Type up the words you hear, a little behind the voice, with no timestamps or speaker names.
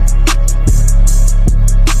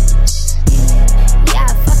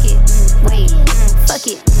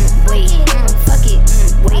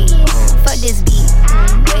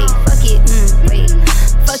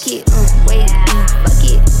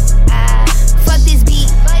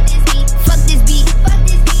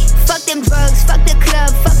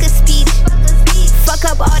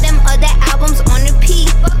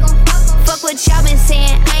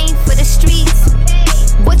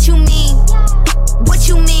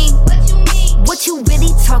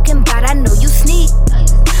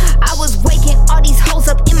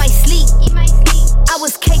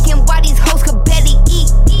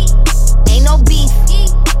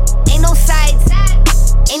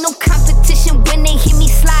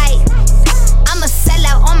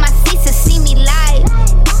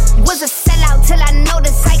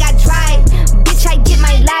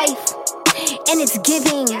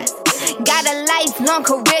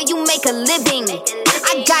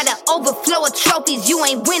got an overflow of trophies, you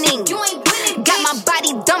ain't winning. Got my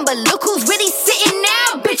body done, but look who's really sitting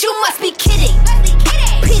now. Bitch, you must be kidding.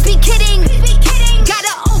 Please be kidding. Got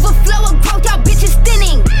an overflow of growth, y'all bitches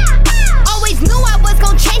thinning. Always knew I was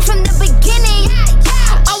gon' change from the beginning.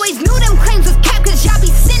 Always knew them claims was cap, cause y'all be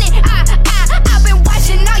sinning. I've been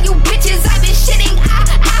watching all you bitches, I've been shitting.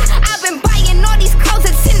 I've been buying all these clothes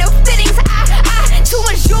that's in the fittings. Too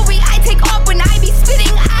much jewelry, I take off when I be spitting.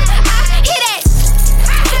 Hear that?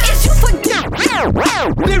 Is you forget?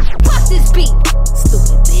 Fuck this beat,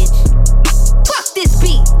 stupid bitch. Fuck this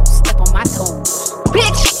beat, step on my toes,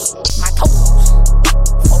 bitch. My toes.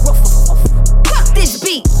 Fuck this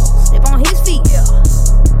beat, step on his feet. Yeah.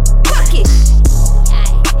 Fuck it.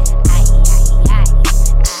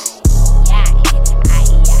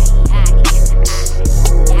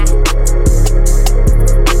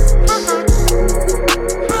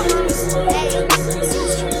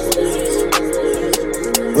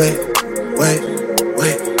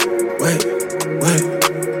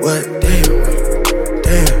 What, damn,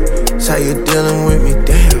 that's how you dealing with me,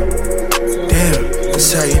 damn,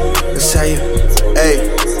 that's how you, hey,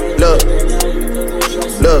 look,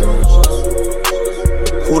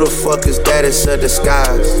 who the fuck is that, it's a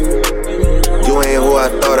disguise, you ain't who I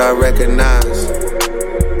thought I recognized,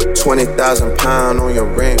 20,000 pounds on your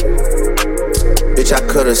ring, bitch, I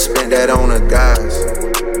could've spent that on a guys.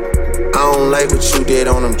 I don't like what you did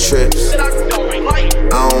on them trips. I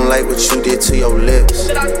don't like what you did to your lips.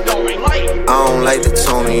 I don't like the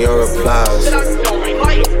tone of your replies.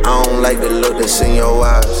 I don't like the look that's in your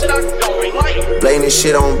eyes. Blame this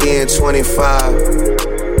shit on being 25.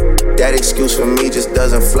 That excuse for me just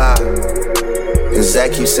doesn't fly. And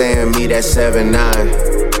Zach keeps saying me that's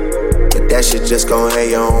 7'9". But that shit just gon' hate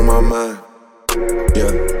you on my mind.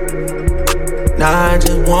 Yeah. Now I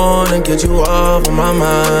just wanna get you off of my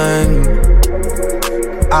mind.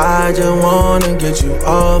 I just wanna get you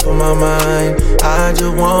off of my mind. I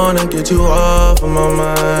just wanna get you off of my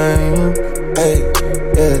mind. Hey,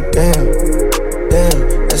 yeah, damn,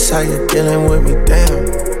 that's how you dealing with me, damn,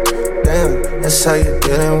 that's how you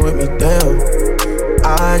dealing with me, damn.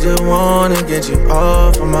 I just wanna get you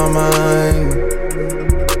off of my mind.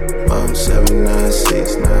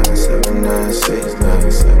 796 796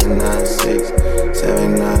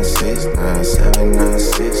 796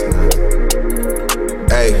 796.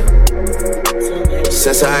 Hey,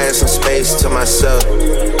 since I had some space to myself,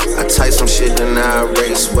 I typed some shit and I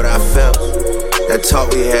erased what I felt. That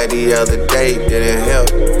talk we had the other day didn't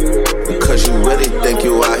help, because you really think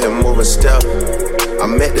you out here moving stealth. I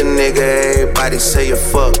met the nigga everybody say you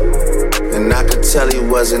fuck, and I could tell he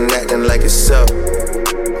wasn't acting like himself.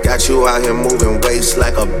 Got you out here moving waist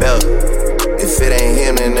like a belt. If it ain't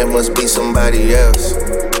him, then it must be somebody else.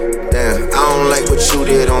 Damn, I don't like what you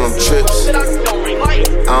did on them trips. I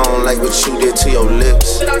don't like what you did to your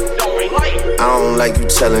lips. I don't like you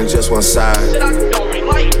telling just one side.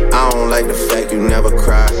 I don't like the fact you never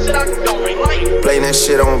cried. Blame that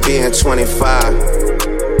shit on being 25.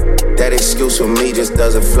 That excuse for me just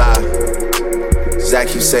doesn't fly. Zach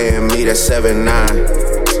keeps saying me that's 7'9".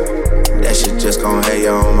 That shit just gon' hate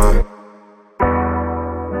you on my.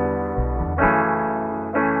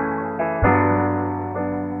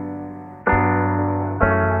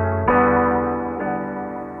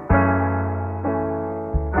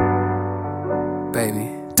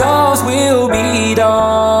 Doors will be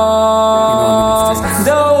doors,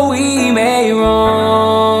 though we may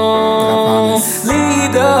roam.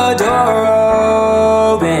 Leave the door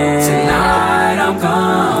open. Tonight I'm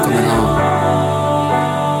coming home.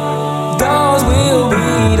 Doors will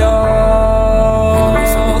be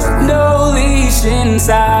doors, no leash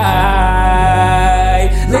inside.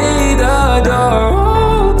 Leave the door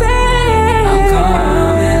open. I'm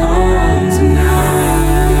coming home tonight.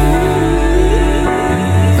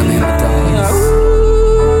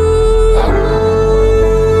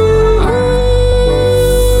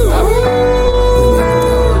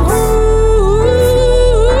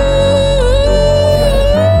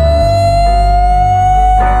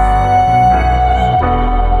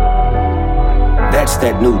 That's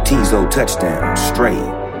that new Tizo touchdown, straight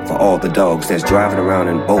for all the dogs that's driving around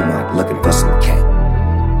in Beaumont looking for some cat.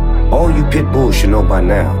 All you pit bulls should know by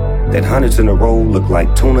now that hundreds in a row look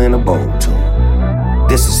like tuna in a bowl to 'em.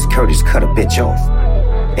 This is Curtis Cut a Bitch Off,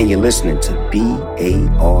 and you're listening to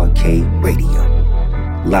BARK Radio,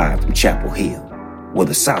 live from Chapel Hill, where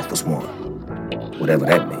the South was won, whatever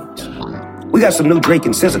that means. We got some new Drake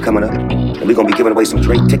and SZA coming up, and we're gonna be giving away some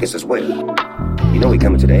Drake tickets as well. You know we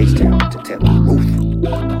coming to the H-Town to tell the roof.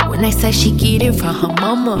 When When they say she get it from her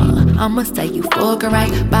mama, I'ma say you fuck her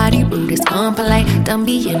right. Body rude is unpolite, done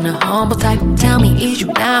being a humble type. Tell me, is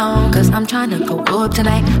you down? Cause I'm tryna go up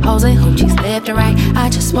tonight. Hoes and hoochies left and right. I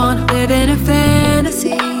just wanna live in a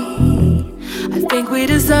fantasy. I think we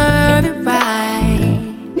deserve it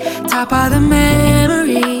right. Top of the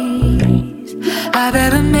memories I've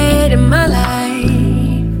ever made in my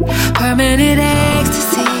life. Permanent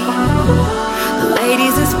ecstasy. The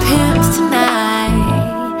ladies is pimps tonight,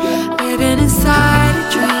 living inside a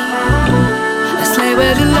dream. Let's play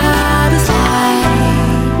where the love is like.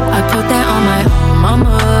 I put that on my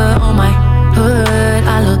mama, on my hood.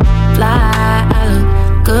 I look fly, I look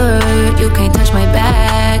good. You can't touch my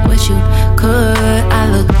bag, wish you could. I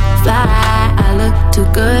look fly, I look too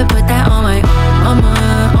good. Put that on my mama,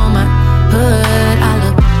 on my hood. I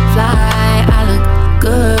look fly, I look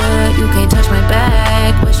good. You can't touch my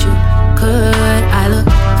bag, wish you could. I look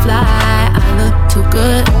fly, I look too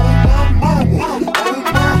good.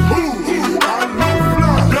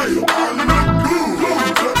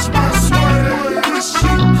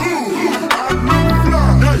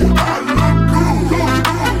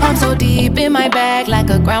 I'm so deep in my bag like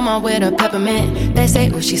a grandma with a peppermint. They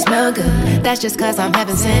say, oh, she smell good. That's just cause I'm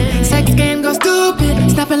heaven sent. Sex game goes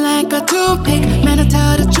stupid, snapping like a toothpick. Man, to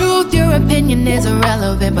tell the truth, your opinion is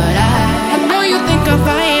irrelevant. But I know you think I'm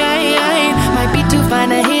fine. Might be too fine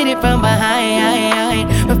to hit it from behind.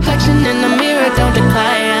 Reflection in the mirror, don't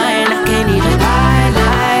decline. I can't even lie.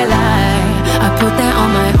 I put that on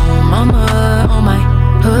my mama, on my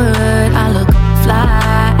hood. I look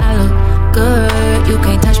fly, I look good. You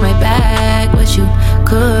can't touch my bag, wish you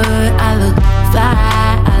could. I look fly,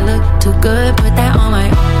 I look too good. Put that on my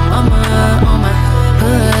mama, on my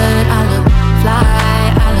hood. I look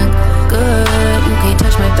fly, I look good. You can't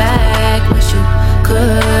touch my bag, wish you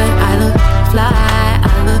could. I look fly,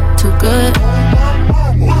 I look too good.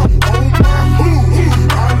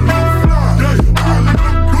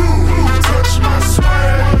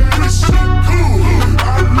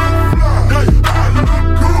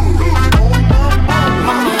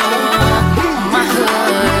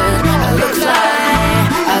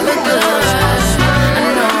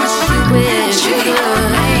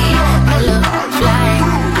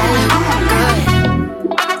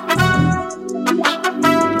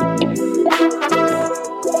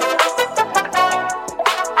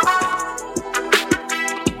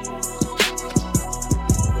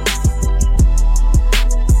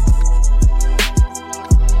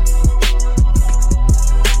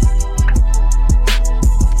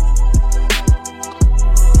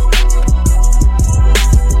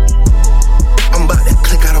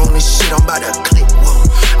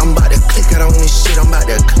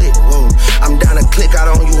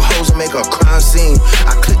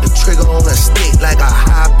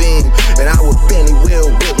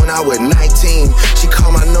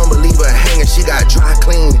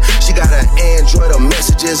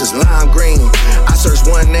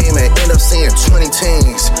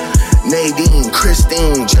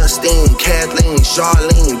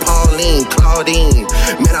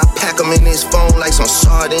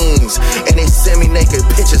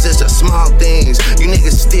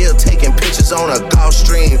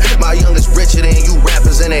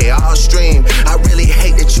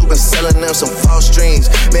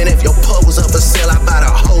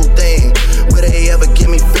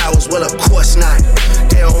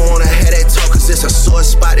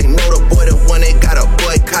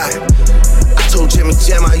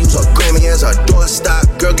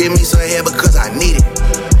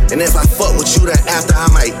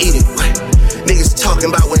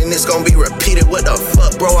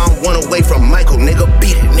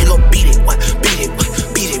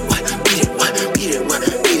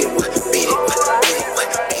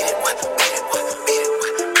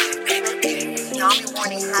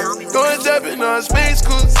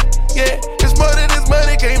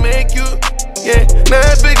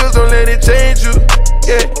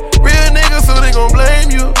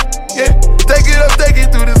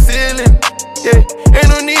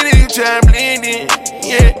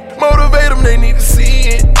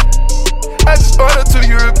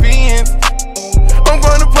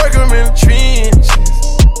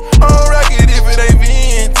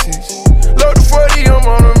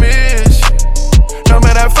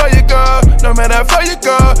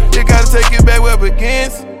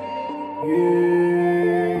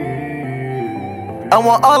 I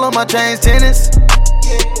want all of my chains tennis.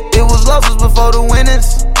 It was losses before the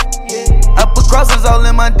winners. I put crosses all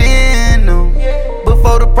in my denim.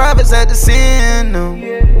 Before the privates had to send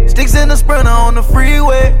them. Sticks in the Sprinter on the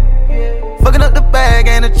freeway. Fucking up the bag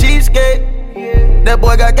and a cheapskate. That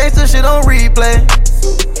boy got gangsta shit on replay.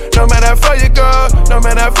 No matter how far you go, no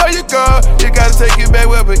matter how far you go, you gotta take it back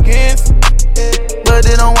where it begins. But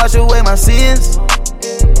they don't wash away my sins.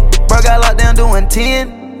 Bro got locked down doing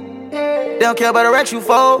 10. They don't care about the racks you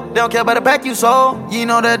fold. They don't care about the pack you sold. You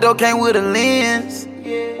know that dough came with a lens.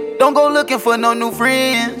 Don't go looking for no new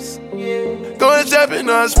friends. Going shopping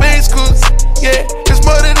on space cruise. Yeah, it's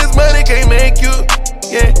more than this money can't make you.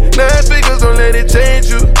 Yeah, 9 figures don't let it change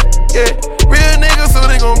you. Yeah, real niggas so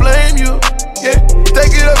they gon' blame you. Yeah,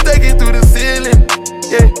 take it up, take it through the ceiling.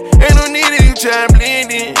 Yeah, ain't no need of you try and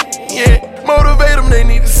blend in. Yeah, motivate them, they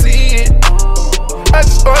need to see it. I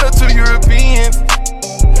just ordered to the Europeans.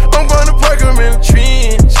 I'm gonna park them in the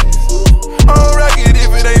trenches. I don't rock it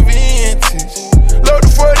if it ain't vintage. Load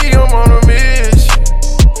the 40, I'm on a mission.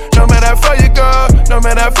 No matter how far you go, no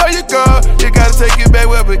matter how far you go, you gotta take it back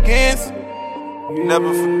where it begins.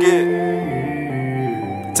 Never forget.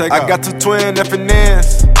 I got 2 twin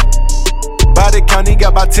FNNs. Body count, he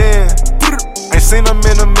got about 10. Ain't seen him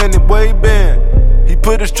in a minute, where he been? He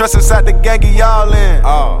put his trust inside the gang, he all in.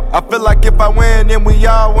 I feel like if I win, then we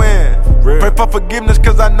all win. Pray for forgiveness,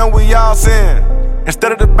 cause I know we all sin.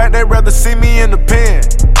 Instead of the bank, they rather see me in the pen.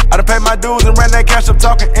 I done paid my dues and ran that cash, I'm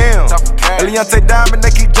talking M's. Eliante Diamond,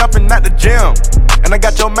 they keep jumping at the gym. And I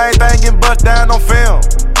got your main thing getting bust down on film.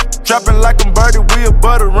 Trapping like I'm Birdie, we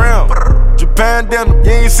above the rim. Japan denim,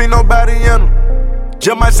 you ain't seen nobody in them.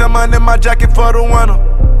 Just might send money in my jacket for the winter.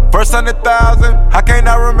 First 100,000, how can't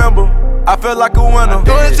I remember? I feel like a winner.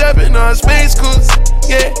 Going shopping on space cruise.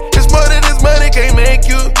 Yeah, it's more than this money can't make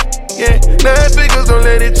you. Yeah, 9 figures don't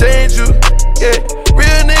let it change you. Yeah,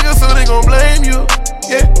 real niggas so they gon' blame you.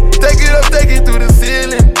 Yeah, take it up, take it through the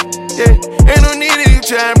ceiling. Yeah, ain't no need of you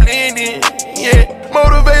try and blend in. Yeah,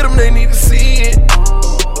 motivate them, they need to see it.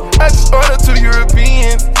 I just ordered to the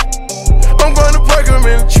Europeans. I'm gonna park them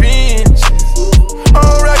in the trenches. I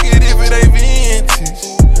don't rock it if it ain't vintage.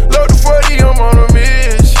 Load the 40, I'm on a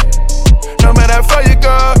mission. No matter how far you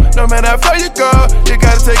go, no matter how far you go, you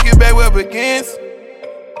gotta take it back where it begins.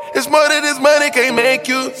 It's more than this money can't make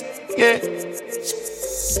you. Yeah.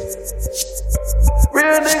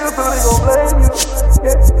 Real niggas so they gon' blame you.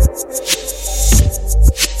 Yeah.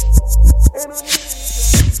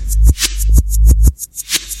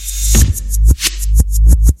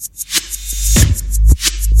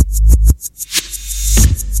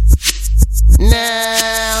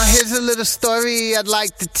 Now, here's a little story I'd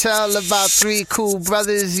like to tell about 3 cool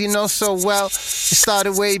brothers you know so well. It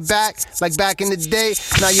started way back, like back in the day.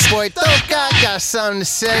 Now your boy Toka got something to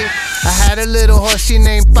say. I had a little horsey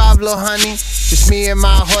named Pablo, honey. Just me and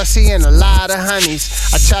my horsey and a lot of honeys.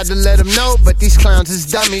 I tried to let him know, but these clowns is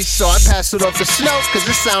dummies. So I passed it off to Snow, cause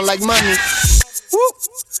it sound like money. Woo!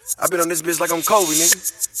 I been on this bitch like I'm Kobe, nigga.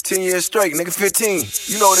 10 years straight, nigga, 15.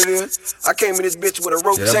 You know what it is. I came in this bitch with a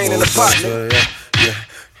rope chain and a pot, nigga.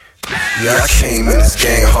 Yeah, I came in this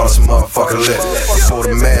gang hard as a motherfucker lit. Before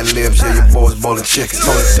the Mad Libs, yeah, your boys bowling chickens.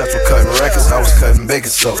 Tony Central cutting records, I was cutting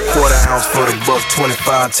bacon soap. Quarter ounce for the buck,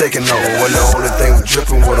 25 taking over. When the only thing was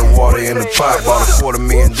dripping with the water in the pot. Bought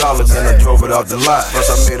 $250,000 and I drove it off the lot.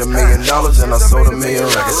 First I made $1 million and I sold 1 million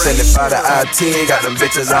records. Send it by the I-10, got them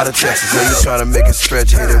bitches out of Texas. Yeah, you tryna make it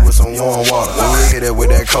stretch, hit it with some warm water. When you hit it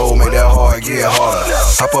with that cold, make that hard get harder.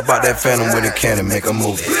 Hop up out that Phantom with a cannon, make a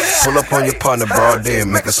movie. Pull up on your partner, broad day,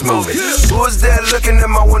 make a smoothie. Who is that looking at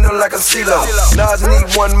my window like a CeeLo? Nas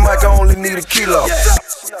need 1 mic, I only need a kilo.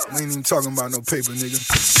 We ain't even talking about no paper, nigga.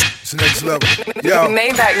 It's next level. Yo.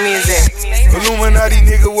 Maybach music. Illuminati,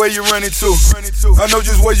 nigga, where you running to? I know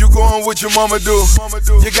just where you going, what your mama do.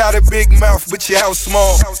 You got a big mouth, but your house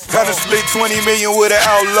small. Gotta split 20 million with an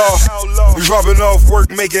outlaw. We dropping off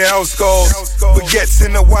work, making house calls. Baguettes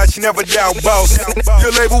in the watch, never doubt boss.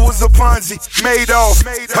 Your label was a Ponzi, made off.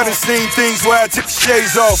 I done seen things where I took the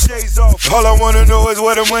shades off. All I wanna know is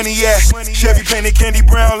where the money at. Chevy painted candy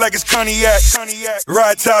brown like it's cognac.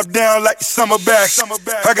 Ride top down like summer back.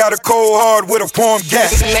 I got a cold hard with a palm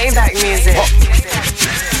gas. Maybach music.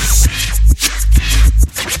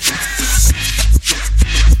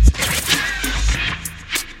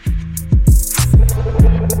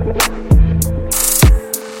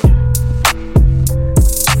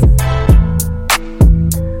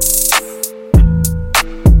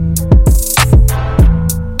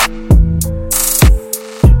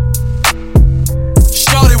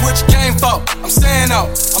 I'm staying out,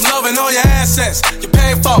 I'm loving all your assets. You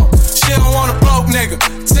pay for, she don't want a broke nigga.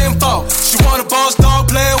 10-4, she want a boss dog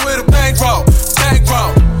player with a bankroll.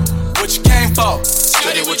 Bankroll, what you came for?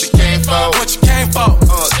 Study what you came for. What you came for?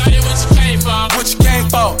 Study what you came for. What you came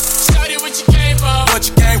for? Study what you came for. What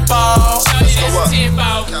you came for? Study that's a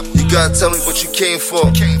 10-4. gotta tell me what you came for.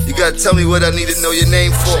 You gotta tell me what I need to know your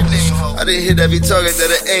name for. I didn't hit every target that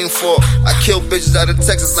I aimed for. I kill bitches out of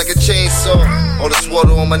Texas like a chainsaw. All this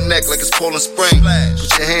water on my neck like it's Poland Spring.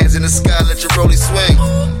 Put your hands in the sky, let your rollie swing.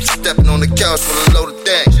 Stepping on the couch with a loaded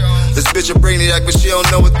thing. This bitch a brainiac, but she don't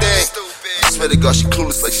know a thing. I swear to God, she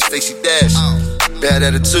clueless like she Stacey Dash. Bad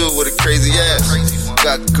attitude with a crazy ass.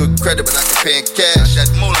 Got good credit, but I can pay in cash.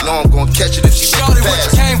 Know I'm gonna catch it if she make Shorty, it what you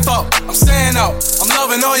fast. came for? I'm saying no. I'm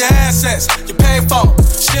loving all your assets. You paid for.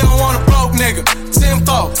 She don't want a broke nigga.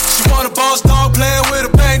 Tenfold. She want a boss dog player with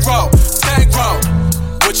a bankroll. Bankroll.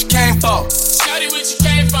 What you came for? Shawty, what you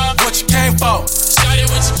came for? What you came for? Shawty,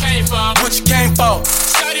 what you came for? What you came for?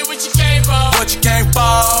 Shawty, what you came for? What you came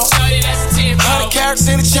for? Shawty, that's a 10 100 carats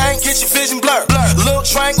in the chain, get your vision blurred. Lil'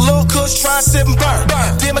 Trank, Lil' Kush, try and sip and burn.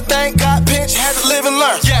 Did my thing, got pinched, had to live and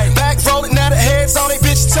learn. Back rolling, now the heads on they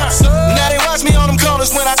bitches turn. Now they watch me on them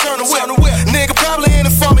corners when I turn the whip. Nigga probably in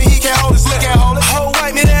it for me, he can't hold his lip. Hold,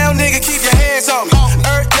 wipe me down, nigga, keep your hands on me.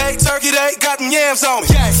 Earth day, turkey day, got them yams on me.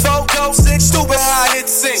 4 go 6, stupid how I hit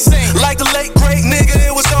the scene. Like the late great nigga,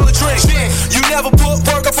 it was on the drink. You never put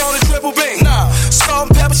work up on the triple beam.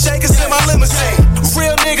 Salt and pepper shakers in my limousine.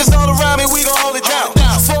 Real niggas all around me, we gon' hold it down.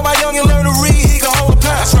 For my youngin' learn to read, he gon' hold a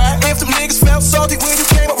pound. If them niggas felt salty when you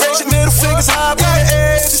came up, raise your middle fingers high, put your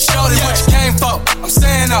hands. Shorty, what you came for? I'm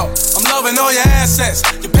saying no. I'm loving all your assets.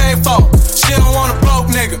 You paid for. She don't want a broke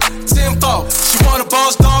nigga. Tenfold. She want a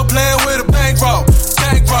boss dog player with a bankroll.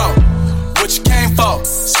 Bankroll. What you came for?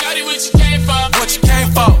 Shawty, what you came for? What you came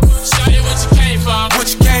for? Shawty, what you came for? What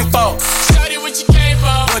you came for? Shawty, what you came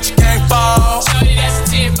for? What you came for? Shawty, that's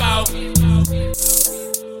a 10 foul.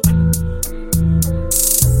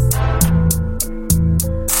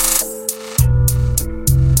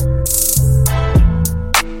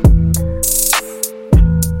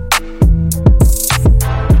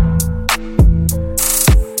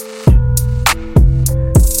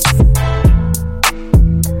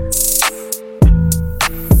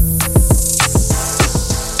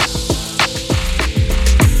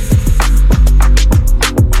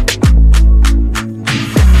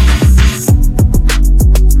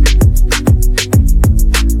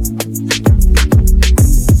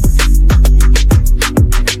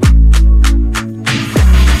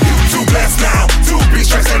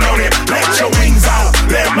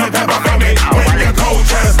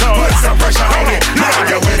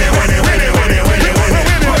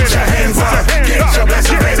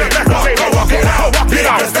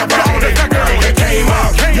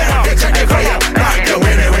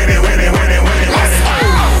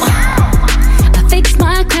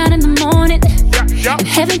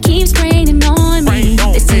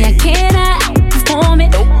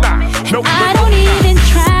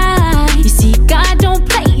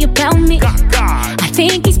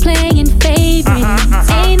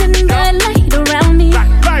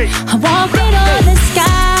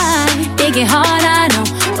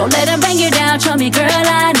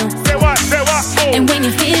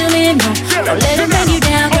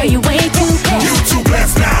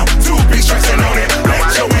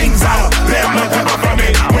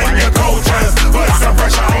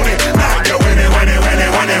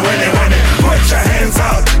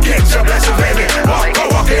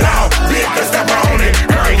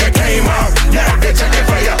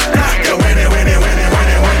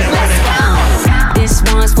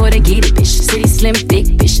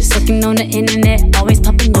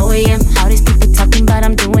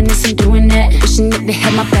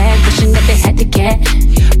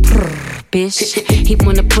 He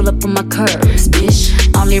wanna pull up on my curves, bitch.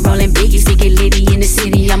 Only rolling biggies, he get litty in the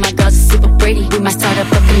city. All my girls are super pretty. We might start up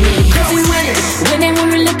a committee. Cause we winning, winning when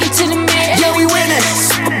we look into the mirror. Yeah, we winning.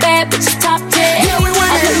 Super bad bitches, top 10. Yeah, we winning.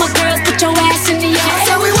 All of my girls, put your ass in the air.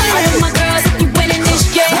 Yeah, we winning. All of my girls, if you winning this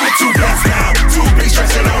year. 2 blocks down, 2 big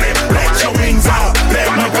stretching on it. Let your wings out, let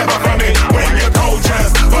my pepper from it. When you're cold,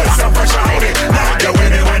 just put some pressure on it. Now you're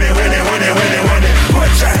winning, winning, winning, winning, winning, winning. Put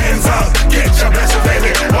your hands up, get your blessing,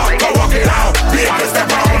 baby. Walk it out, big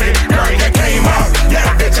step on it. Girl, you came out, yeah,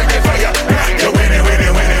 bitch, I can for you. Now you're winning,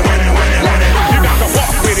 winning, winning, winning, winning, winning. You got to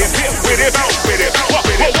walk with it, hit with it, bounce with it, walk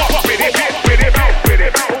with it, hit with it, bounce with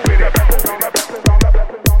it.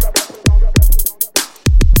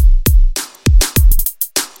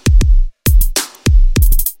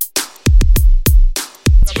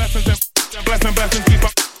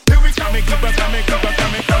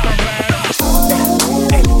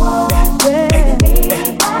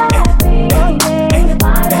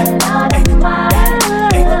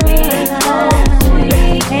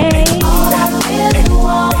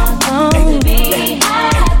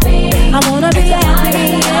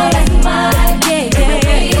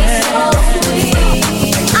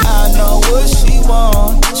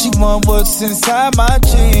 what's inside my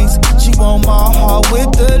jeans. She want my heart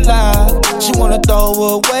with the lie. She wanna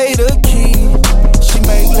throw away the key. She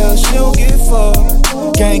make love, she don't get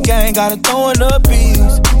fucked. Gang, gang, gotta throw in the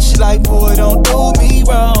beats. She like, boy, don't do me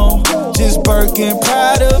wrong. Just Birkin,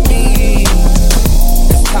 proud of me.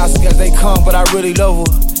 As toxic as they come, but I really love her.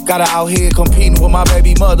 Got her out here competing with my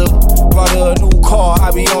baby mother. Brought her a new car,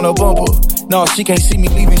 I be on a bumper. No, she can't see me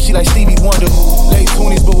leaving, she like Stevie Wonder. Late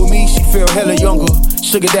 20s, but with me, she feel hella younger.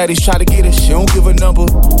 Sugar daddies try to get her, she don't give a number.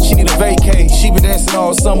 She need a vacay, she been dancing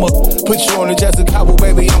all summer. Put you on the Jessica Cabo,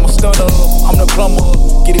 baby, I'm a stunner. I'm the plumber,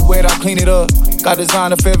 get it wet, I clean it up. Got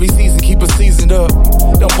designer for every season, keep her seasoned up.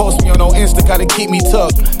 Don't post me on no Insta, gotta keep me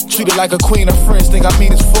tucked. Treat her like a queen, her friends think I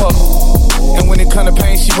mean as fuck. And when it come to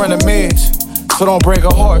pain, she run a mess. So don't break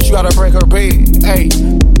her heart, you gotta break her bed. Hey,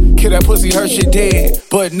 kill that pussy, her shit dead.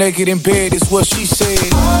 Butt naked in bed is what she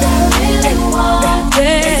said. All I really want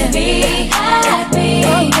is to be happy.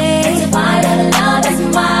 To find a love that's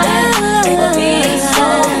mine. It would be so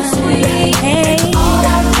sweet. All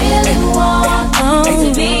I really want is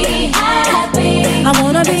to be happy. I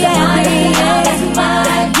wanna be happy. To find a love that's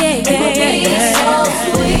mine. It would be so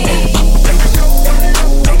sweet.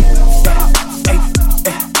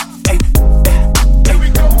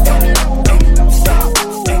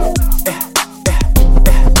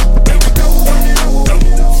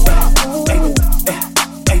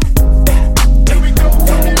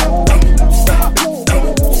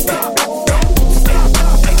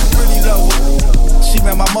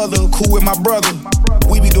 Cool with my brother.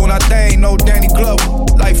 We be doing our thing, no Danny Glover.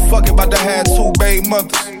 Like fuck it, about to have 2 baby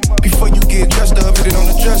mothers. Before you get dressed up, hit it on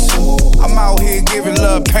the dresser. I'm out here giving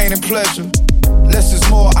love, pain and pleasure. Less is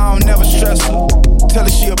more, I don't never stress her. Tell her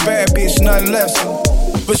she a bad bitch, nothing less her.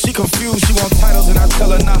 But she confused, she want titles and I tell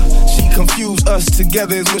her nah. She confused, us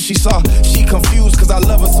together is what she saw. She confused cause I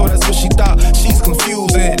love her, so that's what she thought. She's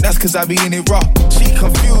confused and that's cause I be in it raw. She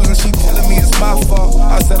confused and she telling me it's my fault.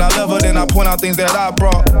 I said I love her, then I point out things that I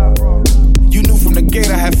brought. You knew from the gate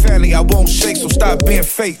I had family, I won't shake, so stop being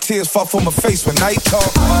fake. Tears fall from my face when I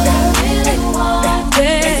talk. All I really want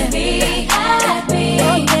is to be happy.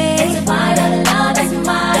 To find a love that's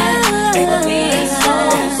mine. It would be so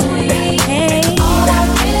sweet. All I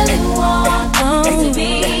really want is to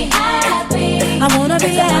be happy. I wanna be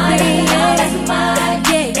happy. To find a love that's mine.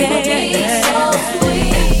 It would be so sweet.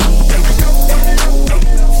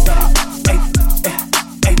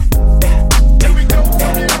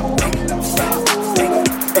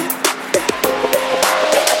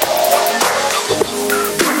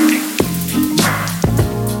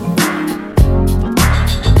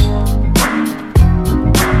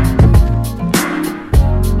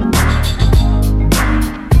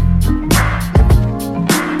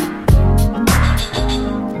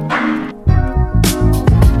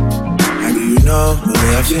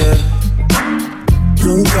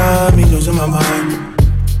 You got me losing my mind.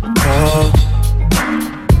 Oh,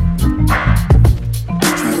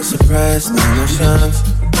 try to suppress my emotions.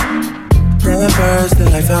 Then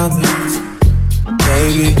bursting like fountains,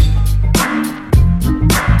 baby.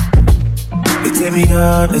 They take me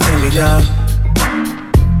up, they take me down.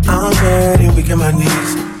 I'm ready, weak on my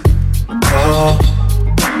knees. Oh,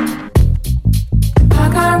 I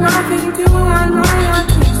got nothing to unwind, I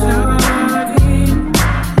keep starting.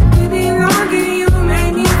 Baby, longing, you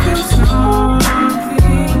make me feel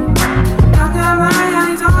something. I got my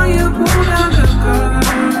eyes on you, pull down the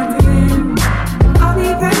curtain. I'll be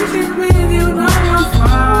patient with you, no more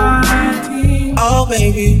fighting. oh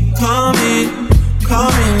baby, come in,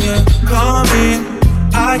 yeah, come in.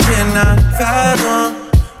 I cannot fathom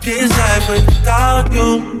this life without you.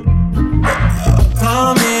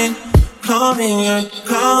 Come in, yeah,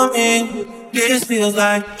 come in. This feels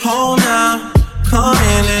like home now. Come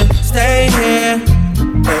in and stay here,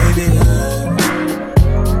 baby.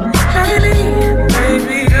 Baby,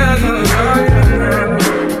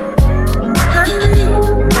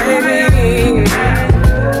 baby.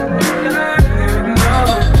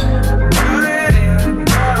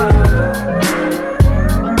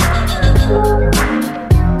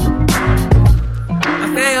 I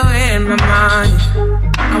feel in my mind.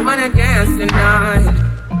 I wanna dance tonight.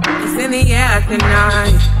 It's in the air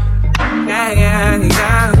tonight. Yeah.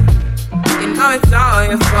 You know it's all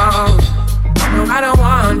your fault. No, I don't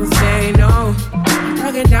wanna say no.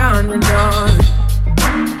 Breaking down the door.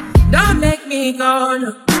 Don't make me go,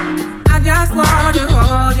 no. I just wanna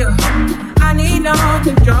hold you. I need no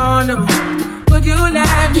control, no. Would you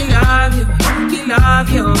let me love you? Love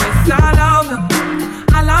you, it's all over.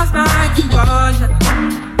 I lost my composure.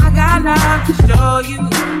 I got love to show you.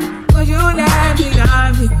 Would you let me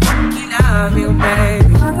love you? Love you,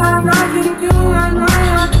 baby. I got nothing to unwind,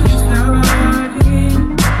 I keep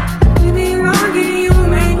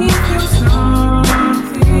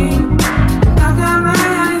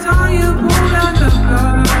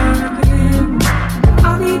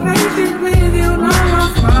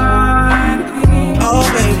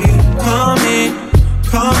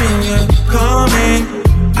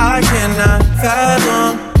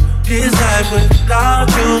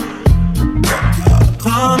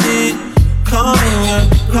Call me when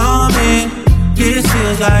you call me. This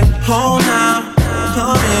feels like home now.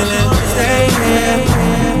 Come in and stay here,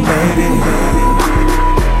 baby.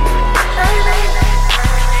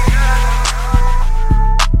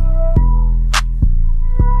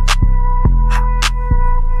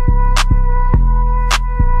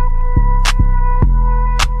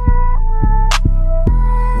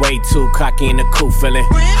 Way too cocky in the cool feeling.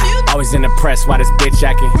 Always in the press, why this bitch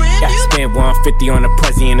acting? Got to spend 150 on the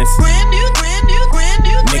Prezi and it's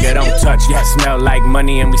nigga don't touch, yeah, smell like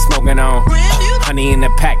money and we smoking on. Honey in the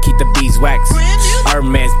pack, keep the beeswax.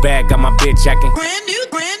 Hermes bag, got my bitch acting.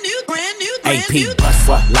 AP bust,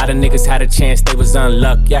 what? Lot of niggas had a chance, they was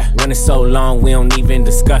unlucky. Yeah, when it's so long, we don't even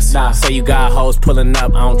discuss. Say you got hoes pulling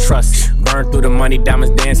up, I don't trust. Burn through the money,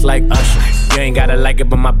 diamonds dance like Usher. You ain't gotta like it,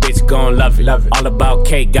 but my bitch gon' love it. All about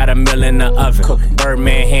cake, got a meal in the oven.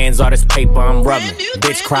 Birdman hands, all this paper I'm rubbing.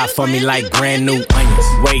 Bitch cry for me like brand new onions.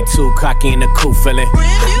 Way too cocky in the cool feeling.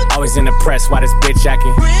 Always in the press, why this bitch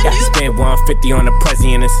acting? Got to spend 150 on the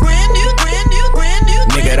Prezi and it's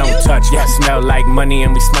nigga don't touch, yeah, smell like money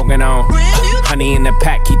and we smoking on. Honey in the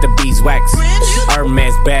pack, keep the beeswax.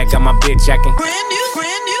 Hermes bag, got my bitch acting.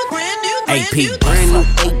 AP, brand new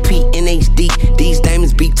AP in HD. These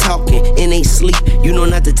diamonds be talking in they sleep. You know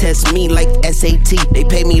not to test me like SAT. They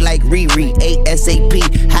pay me like Riri,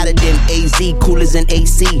 ASAP. Hotter than AZ, cool as an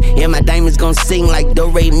AC. And my diamonds gon' sing like Do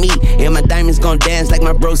Re Mi. And my diamonds gon' dance like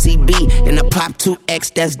my bro CB. And I pop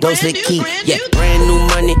 2X, that's Dose Key. Yeah, brand new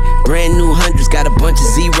money, brand new hundreds. Got a bunch of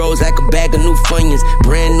zeros like a bag of new Funyuns.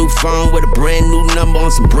 Brand new phone with a brand new number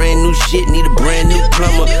on some brand new shit. Need a brand new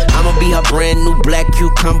plumber. I'ma be her brand new black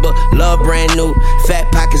cucumber. Love brand new,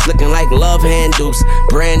 fat pockets looking like love handles.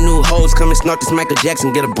 Brand new hoes, come and snort this Michael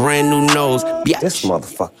Jackson, get a brand new nose. Yeah. This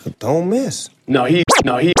motherfucker don't miss.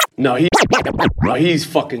 He's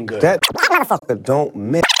fucking good. That motherfucker don't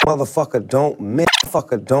miss. Motherfucker don't miss.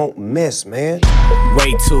 Motherfucker don't miss, man.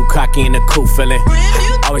 Way too cocky in the cool feeling.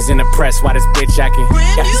 Always in the press, why this bitch acting?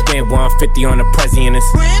 Got to spend 150 on the Prezi and it's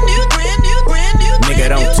nigga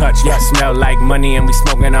don't touch, yeah, smell like money and we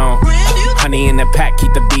smoking on. Honey in the pack,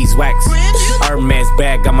 keep the beeswax. Hermes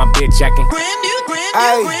bag, got my bitch acting.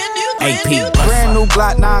 AP, brand new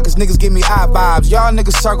Glock 9, cause niggas give me eye vibes. Y'all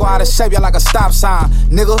niggas circle out of shape, y'all like a stop sign.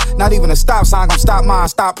 Nigga, not even a stop sign, gon' stop mine.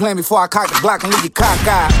 Stop playing before I cock the Glock and leave you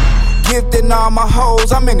cockeyed. Gifting all my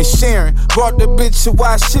hoes, I'm into sharing. Brought the bitch to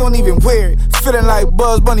why she don't even wear it. Feeling like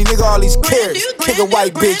Buzz Bunny, nigga, all these carrots. Kick a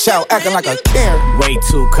white bitch out, acting like a Karen. Way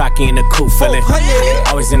too cocky in the cool feeling.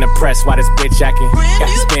 Always in the press, why this bitch acting? Got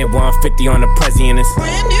to spend 150 on the Prezi and it's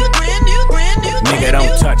nigga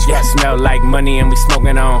don't touch, yeah, smell like money and we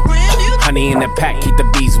smoking on. Honey in the pack, keep the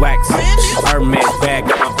beeswax. Hermes bag,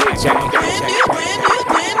 got my bitch acting.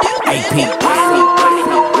 AP. Brand new honey.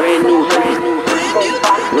 Brand new honey.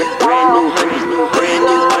 Brand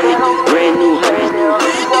new honey. Brand new honey.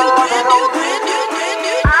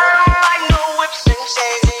 I don't like no whips and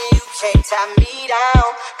chains and you can't tie me down,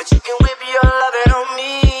 but you can whip your lovin' on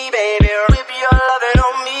me, baby. Whip your lovin'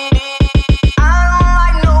 on me. I don't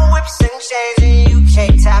like no whips and chains and you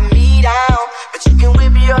can't tie me down, but you can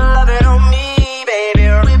whip your lovin' on me, baby.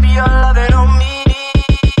 Whip your lovin' on me.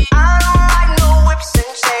 I don't like no whips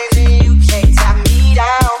and chains and you can't tie me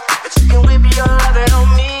down, but you can whip your lovin' on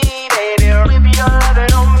me, baby. Whip your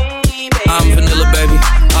lovin' on me, baby. I'm vanilla, baby.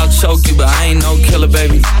 I'll choke you, but I ain't no killer,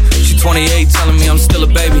 baby. She 28, telling me I'm still a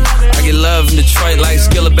baby. I get love in Detroit like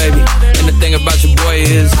Skilla, baby. And the thing about your boy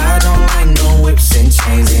is I don't like no whips and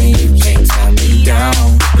chains, and you can't tie me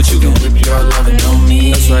down, but you can whip your lovin' on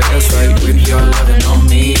me. That's right, whip your lovin' on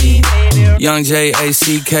me. Young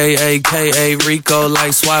J-A-C-K-A-K-A, Rico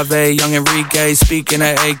like Suave, Young Enrique, speaking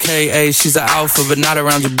at AKA. She's an alpha, but not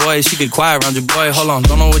around your boy. She get quiet around your boy. Hold on,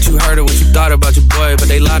 don't know what you heard or what you thought about your boy, but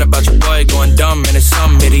they lied about your boy. Going dumb, and it's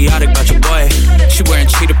something idiotic about your boy. She wearing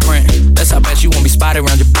cheetah print, that's how bad you won't be spotted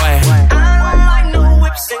around your boy. I don't like no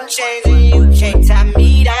whips and chains, and you can't tie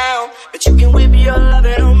me down, but you can whip your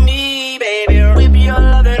lovin' on me, baby. Whip your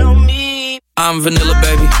lovin' on me. I'm vanilla,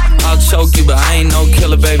 baby. I'll choke you, but I ain't no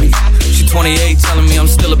killer, baby. She 28, telling me I'm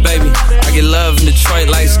still a baby. I get love in Detroit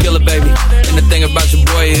like Skilla, baby. And the thing about your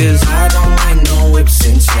boy is I don't like no whips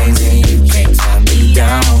and chains, and you can't tie me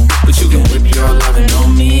down, but you can whip your lovin'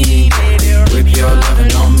 on me, baby. Whip your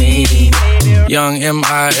lovin' on me. Young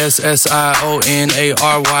M-I-S-S-I-O-N-A-R-Y.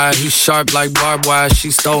 He sharp like barbed wire.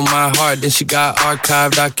 She stole my heart, then she got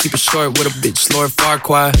archived. I keep it short with a bitch, Lord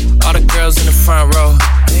Farquaad. All the girls in the front row,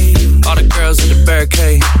 all the girls in the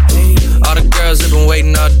barricade, all the girls that been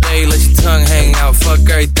waiting all day. Let your tongue hang out, fuck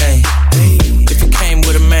everything. If you came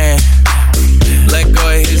with a man, let go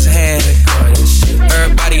of his hand.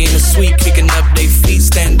 Everybody in the suite kicking up their feet,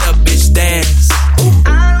 stand up, bitch, dance.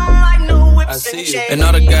 And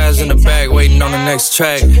all the guys in the back waiting on the next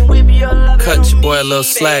track. Cut your boy a little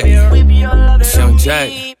slack. It's Young Jack.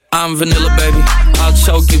 I'm vanilla, baby. I'll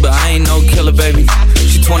choke you, but I ain't no killer, baby.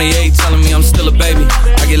 She 28, telling me I'm still a baby.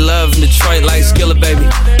 I get love in Detroit like Skilla, baby.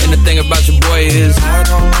 And the thing about your boy is I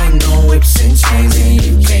don't like no whips and chains, and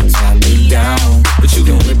you can't tie me down. But you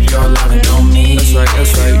can whip your lovin' on me.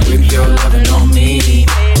 That's right, whip your lovin' on me.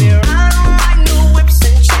 I don't like no whips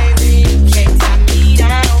and chains, and you can't tie me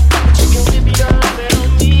down. But you can whip your lovin'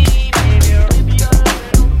 on me, baby. Whip your lovin' on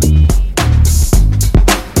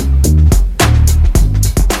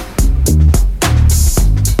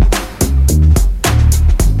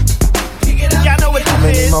me. How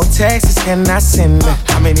many more texts can I send?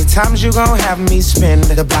 How many times you gon' have me spend?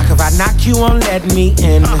 The block if I knock you won't let me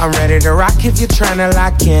in. I'm ready to rock if you're tryna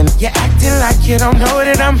lock in. You're acting like you don't know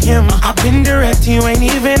that I'm him. I've been direct, you ain't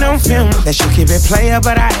even on film. That you keep it player,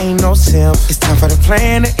 but I ain't no simp. It's time for the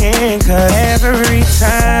plan to end. Cause every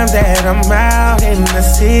time that I'm out in the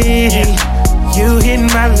city, you hit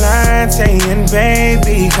my line saying,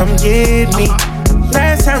 baby, come get me.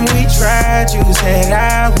 Last time we tried, you said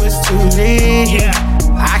I was too lit.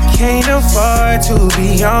 I can't afford to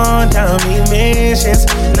be on dummy missions.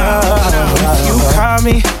 No, if you call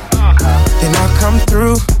me, then I'll come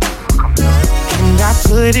through. And I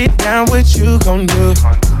put it down, what you gon' do?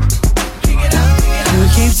 You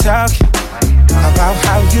keep talking about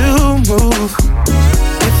how you move.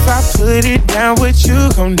 If I put it down, what you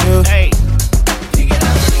gon' do?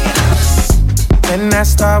 Then I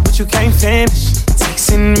start, but you can't finish.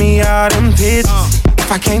 Texting me all them pictures.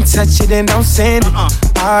 If I can't touch it, then don't send it.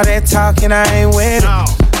 All that talking, I ain't with it.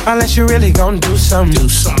 Unless you really gon' do something.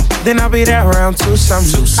 Then I'll be there around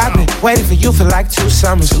 2-something. I've been waiting for you for like 2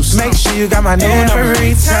 summers. Make sure you got my new number.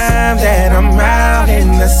 Every time that I'm out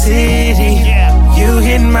in the city, you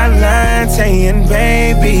hit my line saying,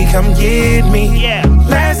 baby, come get me.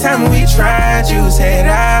 Last time we tried, you said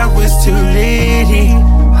I was too litty.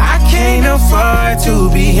 I can't afford to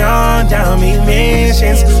be on dummy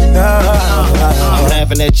missions. No. I'm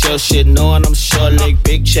laughing at your shit, knowing I'm short leg,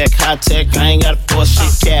 big check, high tech. I ain't got a force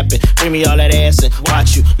shit capping. Bring me all that ass and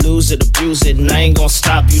watch you lose it, abuse it, and I ain't gon'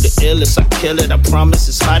 stop you. The illest, I kill it. I promise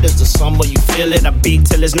it's hot as the summer. You feel it. I beat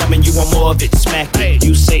till it's numb and you want more of it. Smack it.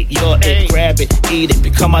 You say you're it, grab it, eat it,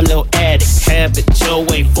 become my little addict. Habit, your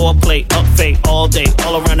way, foreplay, up fake all day,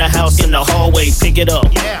 all around the house in the hallway. Pick it up.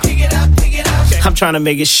 Pick it up. I'm trying to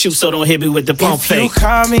make it shoot, so don't hit me with the pump fake. If you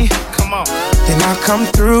call me, come on, then I'll come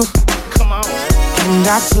through. Come on, and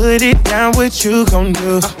I put it down, what you gon'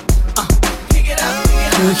 do? Pick it up.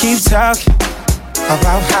 You keep talking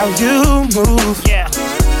about how you move.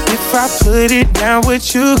 If I put it down,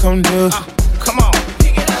 what you gon' do? Come on.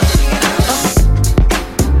 Pick it up.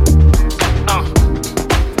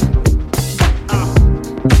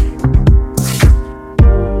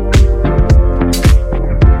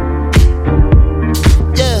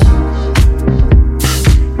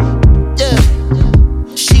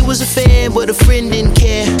 But a friend didn't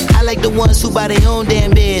care. I like the ones who buy their own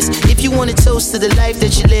damn beers. If you want a toast to the life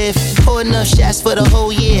that you live, pour enough shots for the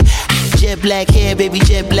whole year. Jet black hair, baby,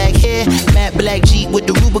 jet black hair. Matte black Jeep with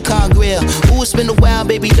the Rubicon grill. Ooh, it's been a while,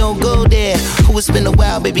 baby, don't go there. Ooh, it's been a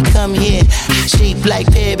while, baby, come here. Shape black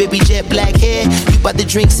hair, baby, jet black hair. You bought the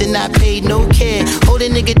drinks and I paid no care. Hold a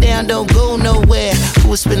nigga down, don't go nowhere.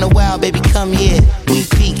 Ooh, it's been a while, baby, come here. We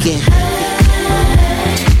peeking.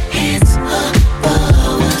 Hands up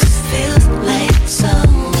above us. Feels like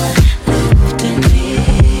someone lifting me.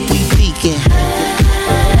 We peeking.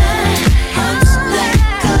 Arms like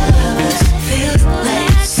covers. Feels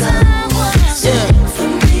like someone singing for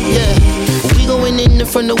me. Yeah. We going in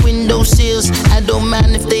from the window sills. I don't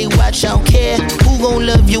mind if they watch, I don't care. Who gon'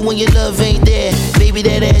 love you when your love ain't there? Baby,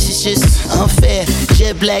 that ass is just unfair.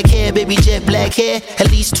 Jet black hair, baby, jet black hair. At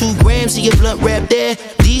least 2 grams of your blunt wrap there.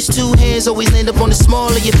 These 2 hands always land up on the small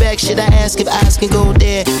of your back. Should I ask if eyes can go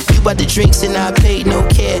there? You bought the drinks and I paid no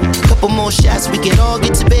care. Couple more shots, we can all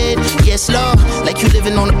get to bed. Yes, Lord, like you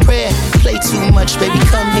living on a prayer. Play too much, baby,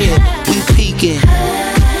 come here. We peeking.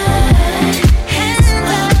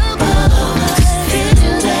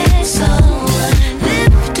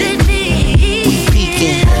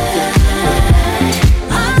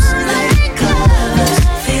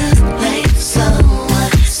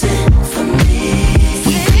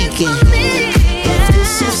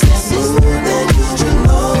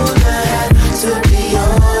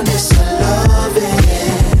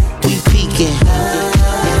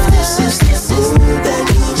 If this is the mood that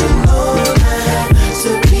you know,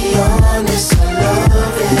 to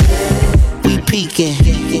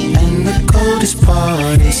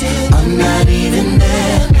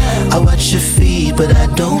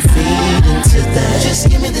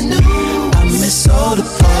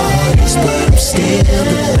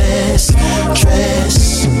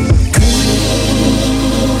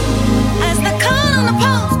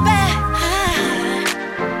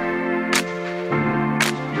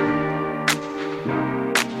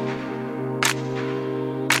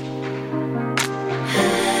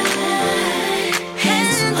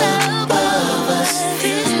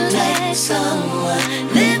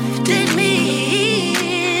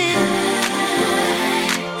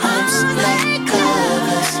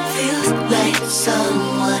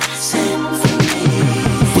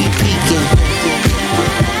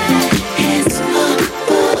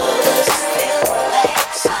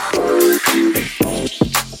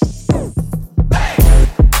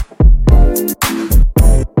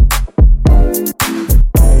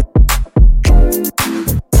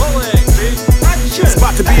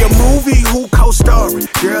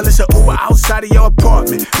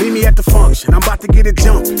me at the function. I'm about to get it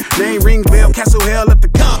jumping. Name ring bell, Castle Hell up the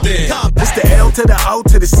Compton. It's the L to the O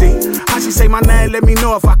to the C. How she say my name? Let me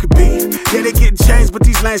know if I could be. Yeah, they getting changed, but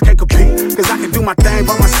these lanes can't compete. Cause I can do my thing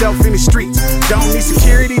by myself in the streets. Don't need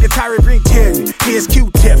security, the tyrant ring tell me. Here's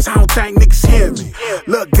Q-tips, I don't think niggas hear me.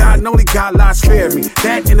 Look, God and only God lies spare me.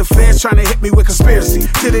 That and the feds trying to hit me with conspiracy.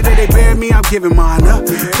 Till the day they bury me, I'm giving mine up.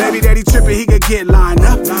 Baby daddy tripping, he could get lined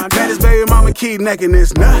up. Mad his baby mama keep necking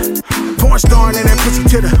this nut. Porn starring in that pussy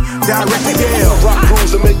to the direct hell. Rock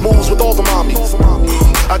grooves and make moves with all the mommies.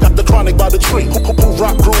 I got the chronic by the tree.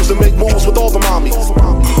 Rock grooves and make moves with all the mommies.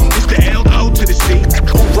 It's the L-O to the C.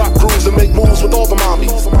 Rock grooves and make moves with all the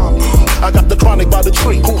mommies. I got the chronic by the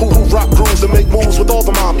tree. Rock grooves and make moves with all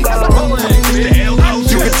the mommies. It's the L-O.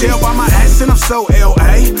 You can tell by my accent I'm so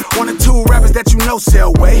L.A. One or two rappers that you know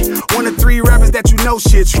sell weight. One or three rappers that you know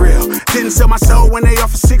shit's real. Didn't sell my soul when they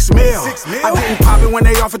offered 6 mil. I didn't pop it when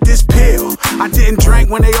they offered this pill. I didn't drink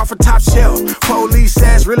when they offered top shelf. Police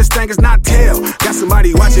ass, realest thing is not tell. Got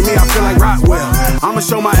somebody watching me, I feel like Rockwell. I'ma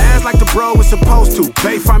show my ass like the bro is supposed to.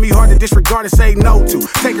 Bae find me hard to disregard and say no to.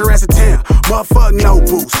 Take her ass to town, motherfuck no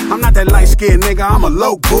boost. I'm not that light skinned nigga, I'm a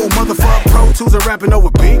low boo. Motherfuck Pro Tools and rapping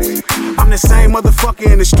over beats. I'm the same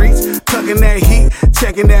motherfucker in the streets. Tucking that heat,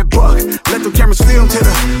 checking that buck. Let the cameras film to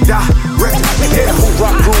the direct. Yeah.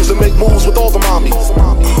 Rock grooves and make moves with all the mommies.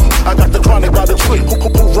 I got the chronic by the tree.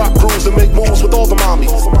 Rock grooves and make moves with all the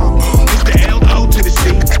mommies. It's the L-O to the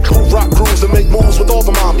C. Rock grooves and make moves with all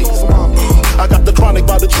the mommies. I got the chronic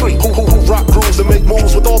by the tree. Rock grooves and make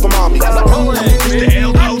moves with all the mommies. It's the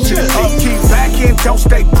L-O to the C. Keep back in, don't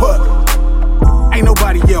stay put. Ain't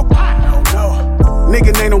nobody yelp.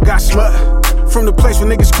 Nigga name don't got slut. From the place where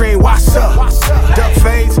niggas scream, what's up? Duck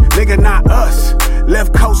fades, nigga, not us.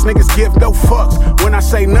 Left coast niggas give no fucks. When I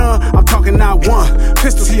say none, I'm talking not one.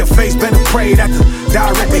 Pistols to your face, better pray that the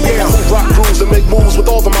director, yeah. Rock grooves and make moves with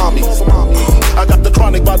all the mommies. I got the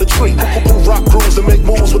chronic by the tree. Rock grooves and make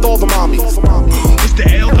moves with all the mommies. It's the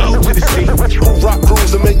L-O to the C. Rock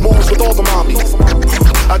grooves and make moves with all the mommies.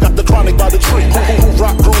 I got the chronic by the tree.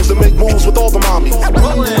 Rock grooves and make moves with all the mommies.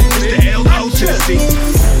 It's the L-O to the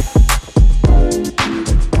C.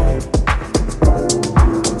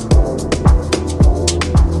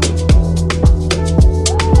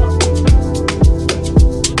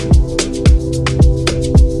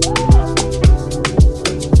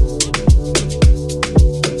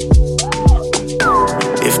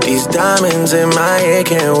 Diamonds in my head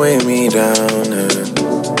can't weigh me down.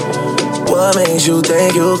 What makes you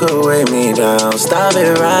think you could weigh me down? Stop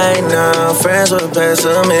it right now. Friends were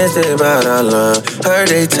pessimistic about our love. Heard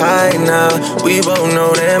they tight now. We both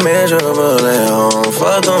know they're miserable at home.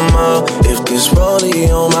 Fuck them all. If this rollie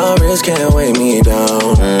on my wrist can't weigh me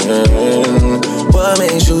down. What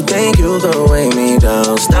makes you think you could weigh me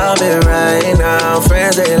down? Stop it right now.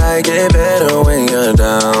 Friends, they like it better when you're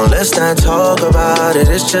down. Let's not talk about it,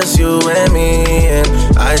 it's just you and me. And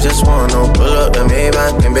I just wanna pull up the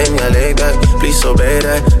Maybach and bend your leg back. Please obey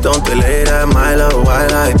that, don't delay that. My love, why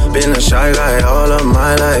lie? Been a shy guy all of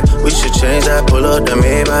my life. We should change that, pull up the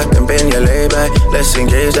Maybach and bend your leg back. Let's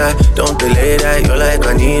engage that, don't delay that. You're like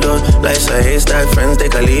a needle, life's a haystack. Friends, they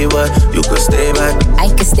can leave, but you could stay back. I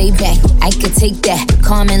could stay back, I could take that.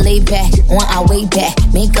 Calm and lay back, on our way back.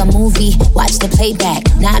 Make a movie, watch the playback.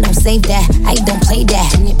 Nah, don't save that, I don't play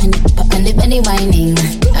that. Penny, penny, whining.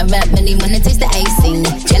 I rap money when it tastes the icing.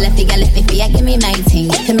 Jelly, I give me my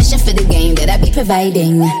ting. Commission for the game that I be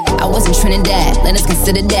providing. I was in Trinidad, let us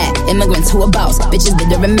consider that. Immigrant to a boss, bitches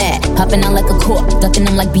bitter and mad. Hopping out like a cork, ducking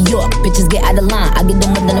them like Bjork. Bitches get out of line, I get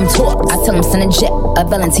them with them talk. I tell them send a jet, a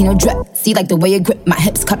Valentino drip. See like the way it grip, my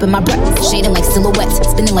hips cupping my breath. Shading like silhouettes,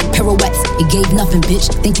 spinning like pirouettes. It gave nothing, bitch,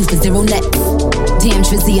 thank you for zero net. Damn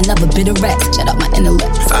Trizzy, another bitter rat. Shut up my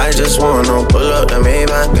intellect. I just wanna pull up the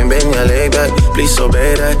Maybach and bend your leg back. Please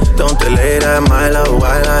obey that, don't delay that. My love,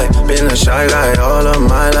 why lie? Been a shy guy all of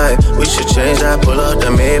my life. We should change that, pull up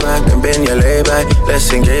the Maybach and bend your leg back.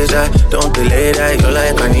 Let's engage that, don't delay that. You're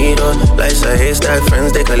like a needle, life's a haystack.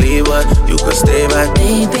 Friends, they can leave, but you could stay back.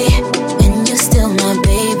 Baby, and you're still my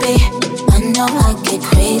baby. I know I get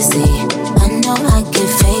crazy, I know I get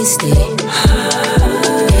feisty.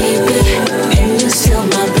 Baby, and you're still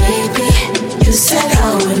my baby. You said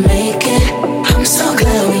I would make it, I'm so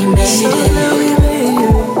glad we made it.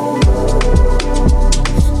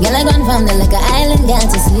 Girl, I gone from the liquor island, got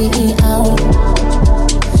to sleep out.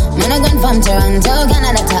 Man, I gone from Toronto,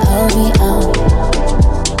 Canada to OVO.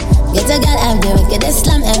 Get a girl out there, get a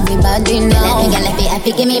slam, everybody know. Let me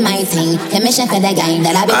happy, give me my thing. Commission for the game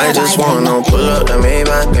that I be I just wanna pull up the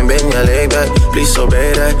Maybach and bend your leg back. Please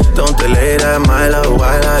obey that, don't delay that. My love,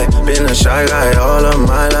 why lie? Been a shy guy all of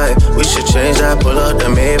my life. We should change that, pull up the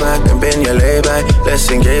Maybach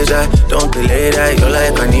you lay that, you're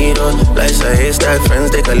like a needle. Life's a haystack,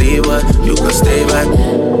 friends they can leave, but you can stay back.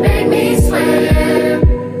 Make me sweat,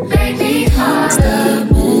 make me hot,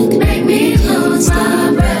 make me lose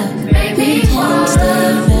my breath, make me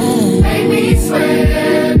water, make me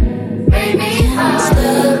sweat, make me hot,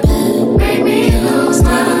 make me lose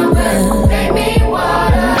my breath, make me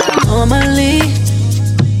water. Normally,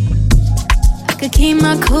 I could keep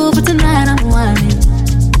my cool, but tonight I'm whining.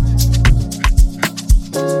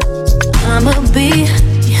 I'ma be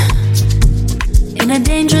in a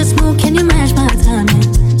dangerous mood. Can you match my timing?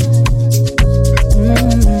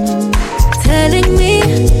 Telling me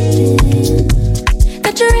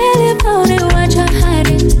that you really about it, what you're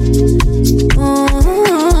hiding.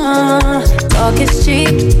 Talk is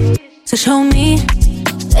cheap, so show me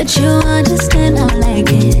that you understand I like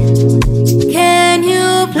it. Can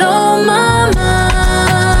you blow my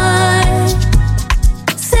mind?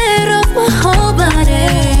 Set off my whole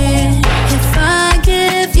body. If I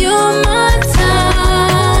give you my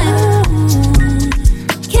time,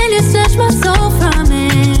 can you snatch my soul from me?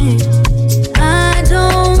 I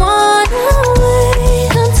don't wanna wait.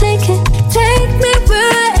 Come take it, take me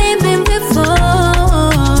where I ain't been before.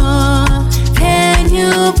 Can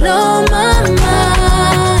you blow my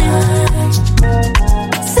mind?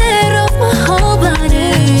 Set off my whole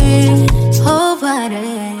body, whole body.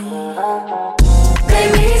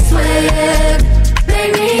 Make me sweat,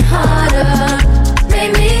 make me harder,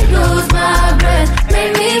 make me lose my breath,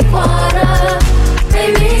 make me water,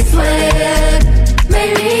 make me sweat,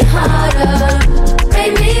 make me harder,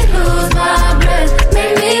 make me lose my breath,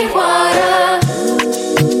 make me water.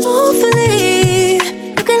 Hopefully,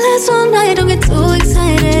 you can last all night, don't get too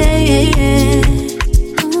excited.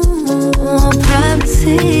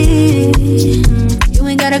 Privacy, you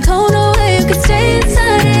ain't gotta go nowhere, you can stay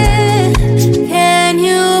inside it. Can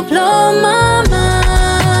you blow my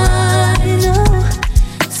mind?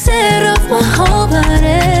 Set off my whole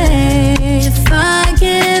body. If I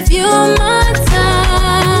give you my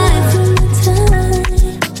time,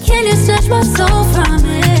 can you snatch my soul from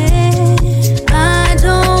me? I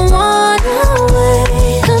don't wanna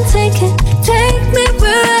wait. Come take it, take me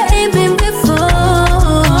where I ain't been before.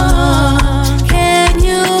 Can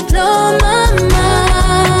you blow my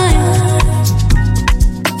mind?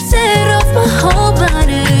 Set off my whole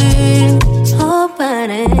body, whole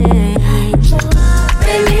body.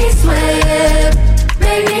 Make me sweat,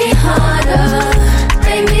 make me harder,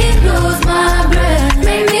 make me lose my breath,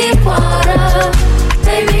 make me water,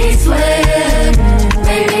 make me sweat,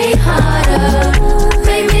 make me harder,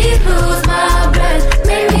 make me lose my breath,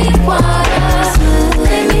 make me water,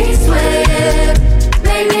 make me sweat,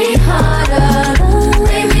 make me harder,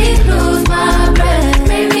 make me lose my breath,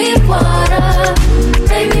 make me water,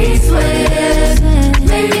 make me sweat,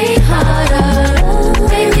 make me harder,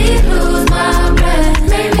 make me lose my breath,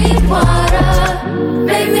 make me water,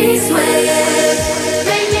 make me sweat,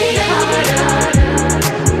 make me harder.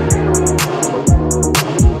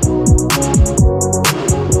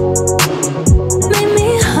 Make me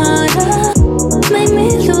harder, make me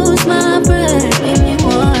lose my breath, make me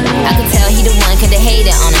water. I could tell he the one, coulda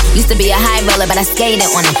hated on him. Used to be a high roller, but I skated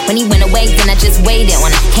on him. When he went away, then I just waited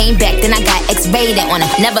on him. Came back, then I got X-rated on him.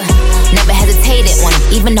 Never hesitated on him.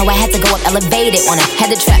 Even though I had to go up elevated on him.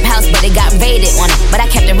 Had the trap house, but it got raided on him. But I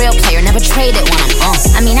kept a real player, never traded on him.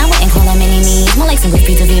 I mean, I wouldn't call him enemies. More like some good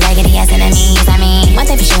pieces, we raggedy ass enemies. I mean, one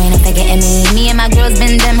thing for sure ain't no forgetting me. Me and my girls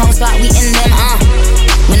been them, hoes start we in them,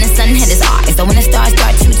 When the sun hit his eyes, so when the stars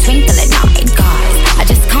start to twinkle at night, guys, I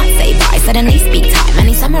just can't say bye. Suddenly speak time,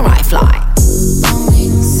 many samurai fly.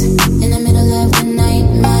 In the middle of the night,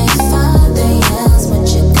 my father yells, what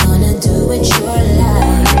you gonna do with your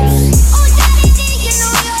life? Oh, daddy, you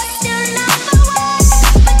know you're still number one.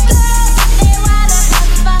 But girl, they wanna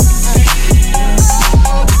have fun.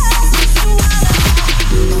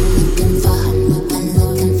 I'm looking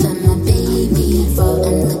for my baby. I'm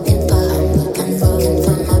looking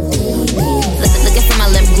for my baby. Looking for my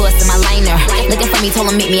lip gloss and my liner. Looking for me, told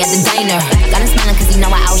him meet me at the diner. Got him smiling cause he know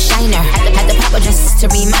I outshine her. Had to pop her just to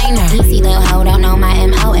remind her. Easy little hoe, don't know my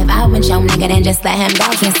MO. If I was your nigga, then just let him go.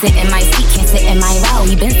 Can't sit in my seat, can't sit in my row.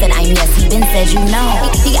 He been said I'm yes, he been said you know.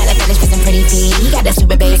 He got a fetish for some pretty feet. He got that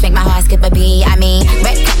super bass, make my heart skip a beat. I mean,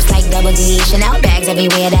 red cups like double D. Chanel bags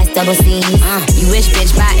everywhere, that's double C. You wish,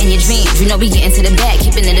 bitch, buy in your dreams. You know we get into the bag,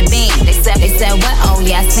 keeping it a beam. They said what? Oh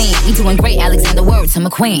yeah, I seen. We doing great, Alexander Word to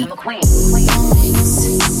McQueen.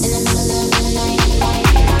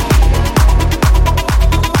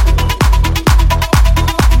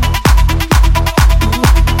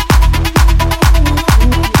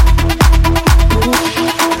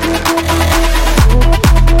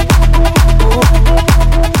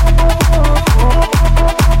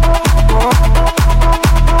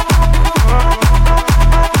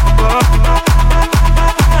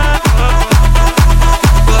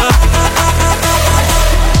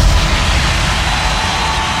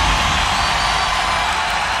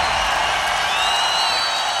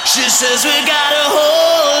 She says we gotta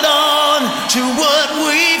hold on to what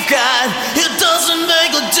we've got. It doesn't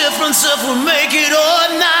make a difference if we make it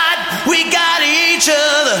or not. We got each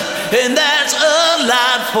other, and that's a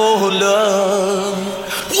lot for love.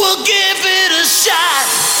 We'll give it a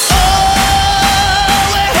shot.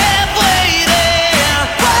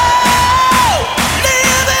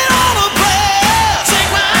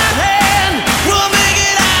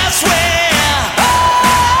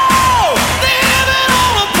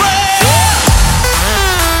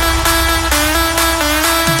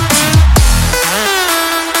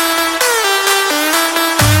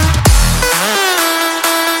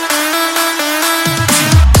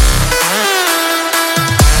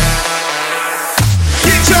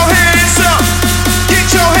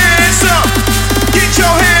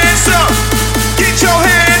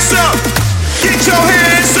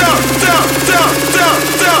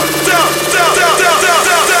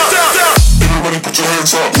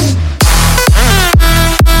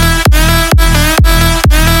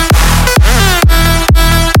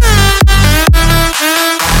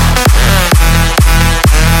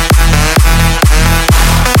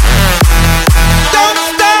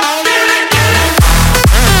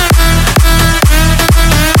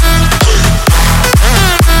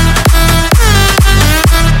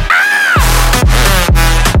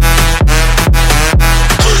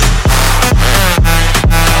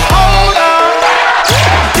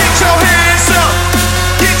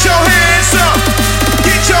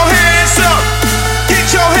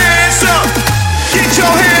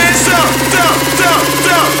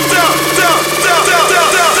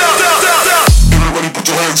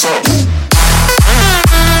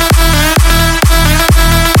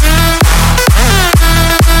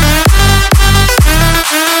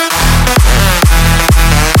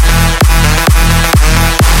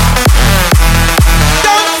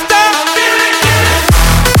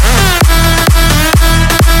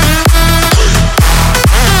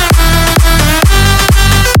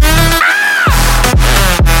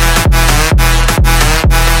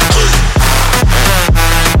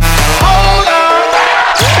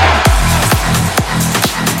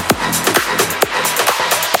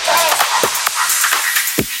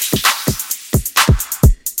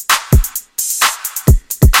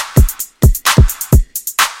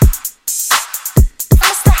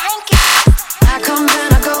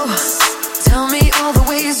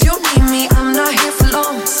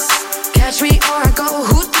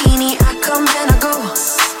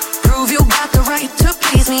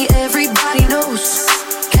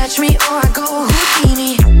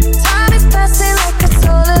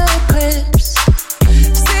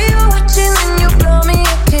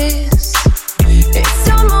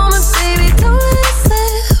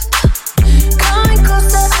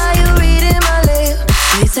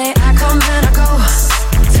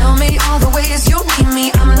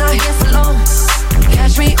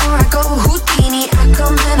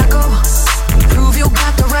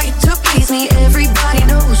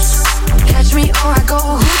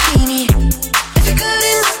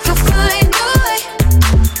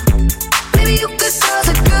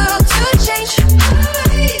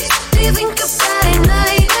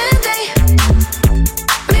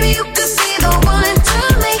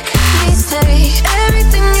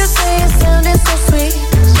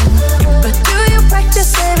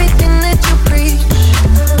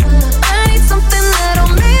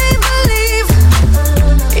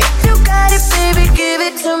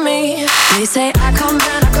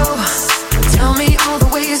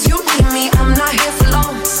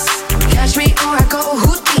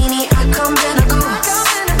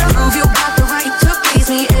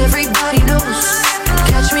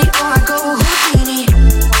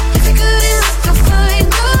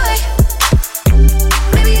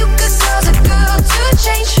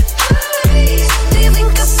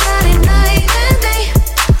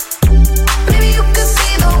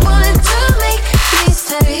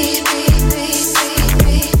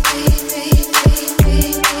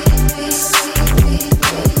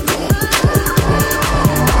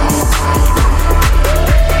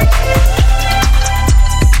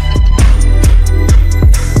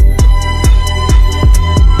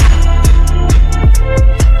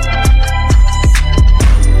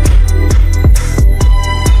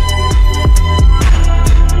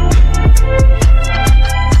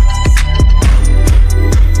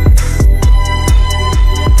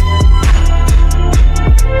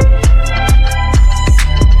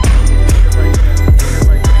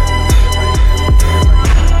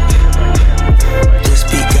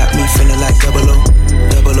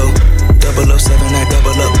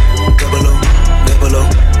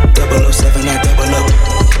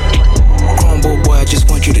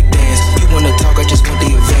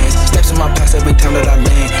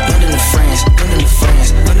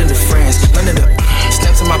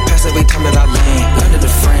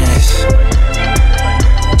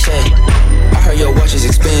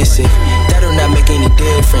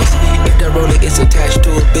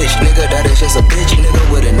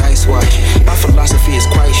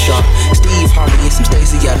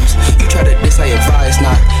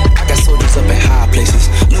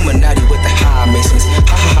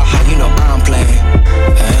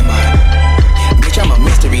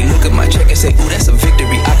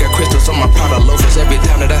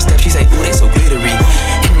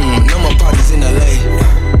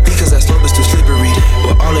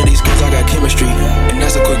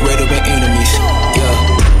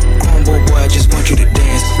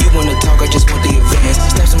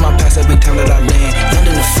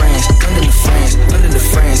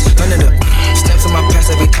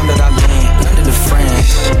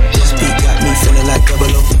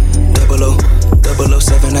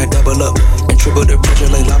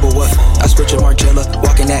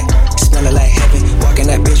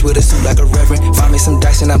 with a suit like a reverend. Find me some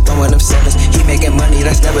dice and I'm throwing them sevens. He making money,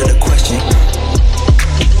 that's never the question.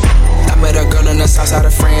 I met a girl in the south side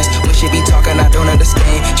of France. When she be talking, I don't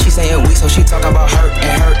understand. She saying we, so she talking about her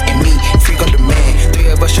and me. Freak on demand.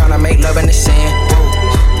 3 of us tryna make love in the sand. Whoa,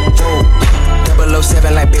 whoa.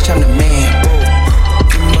 007 like bitch, I'm the man. Whoa.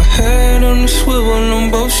 Keep my head on the swivel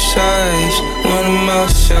on both sides. When I'm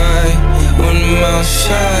outside, when I'm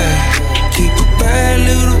outside. Keep a bad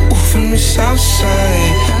little oof from the south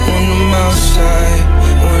side. When I'm outside,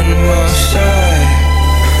 when I'm outside.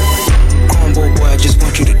 Boy, I just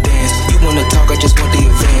want you to dance. You wanna talk, I just want the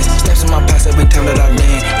advance. Steps in my past every time that I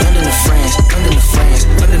land. London to France, London to France,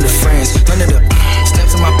 London to France, London to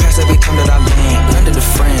steps in my past every time that I land. London to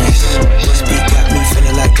France. This beat got me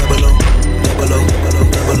feeling like 007,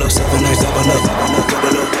 nights, 007.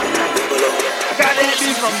 Got that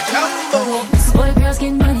beat from Jumbo. This is for the girls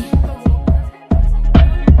getting money.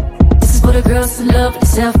 This is for the girls who love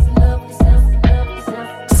themselves.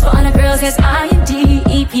 For all the girls that's IND,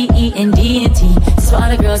 EPENDNT. It's for all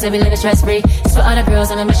the girls that be living stress free. It's for all the girls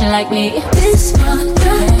on a mission like me. This for the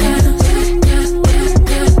girls.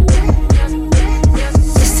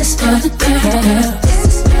 This is for the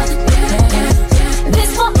girls. This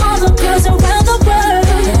for all the girls around the world.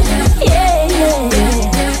 Yeah, yeah,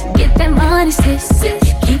 yeah. Get that money, sis.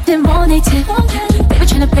 Keep them on their tip. They were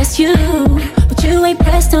tryna press you, but you ain't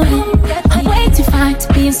pressed on me. I'm way too fine to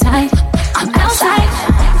be inside. I'm outside.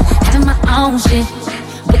 My own shit,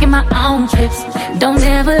 making my own trips. Don't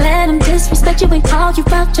ever let them disrespect you and call you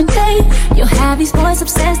out your name. You'll have these boys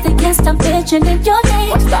obsessed, they can't stop mentioning your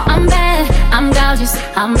name. I'm bad, I'm gorgeous,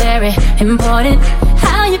 I'm very important.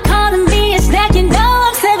 How you calling me is that you know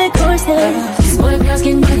I'm 7 courses. This is for the girls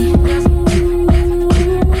getting money.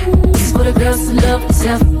 This is for the girls who love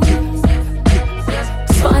themselves. This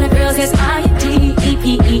is for the girls that's IND,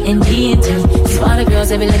 EPENDNT. This is for all the girls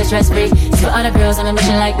that be living stress free. For all the girls on a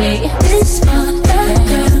mission like me. This for the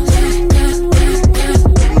girls.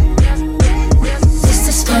 This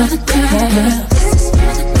is for the girls.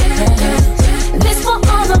 This for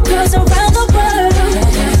all the girls around the world.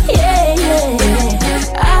 Yeah, yeah.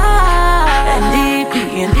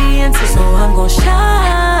 EPENDNT, so I'm gon'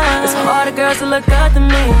 shine. It's for all the girls to look up to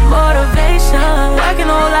me. Motivation, working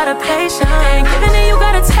a whole lot of patience. Ain't giving it, you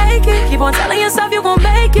gotta take it. Keep on telling yourself you gon'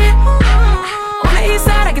 make it. East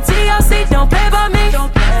side, I can TLC, don't play by me.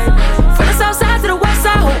 From the south side to the west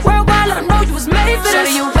side, whole world wide, let them know you was made for this.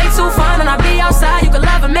 Shorty, you way too fine, and I be outside. You can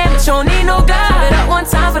love a man, but you don't need no guy. Give it up one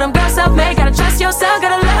time for them girls self-made. Gotta trust yourself,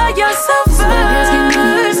 gotta love yourself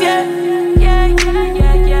first. Yeah, yeah, yeah,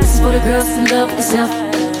 yeah, yeah. This is for the girls who love themselves.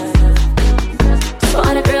 For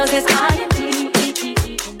all the girls that's IND.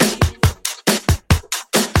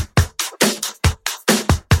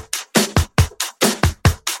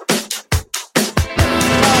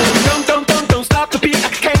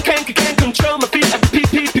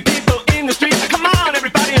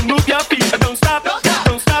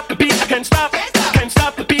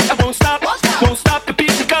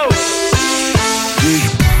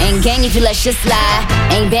 If you let shit slide,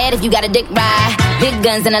 ain't bad if you got a dick ride. Big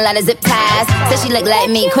guns and a lot of zip ties. Said she look like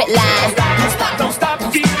me, quit lying. Don't stop, don't stop the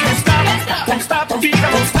beat, can't stop. Don't stop the beat,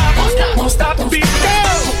 don't stop, don't stop the beat.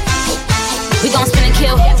 We gon' spin and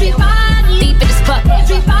kill. Deep in this fuck.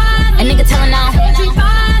 A nigga tellin' on.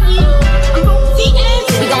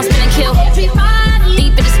 We gon' spin and kill. Deep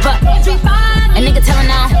in this fuck. A nigga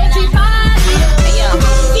tellin' on. Hey yo,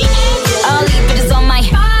 all these bitches on my.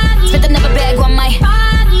 Spent another bag on my.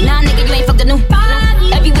 Nah, nigga, you ain't fucked the new.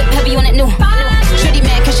 Every whip heavy on that new. Shorty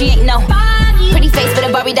mad cause she ain't know. Pretty face with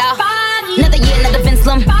a Barbie doll. Another year, another Vince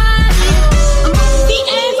Lum.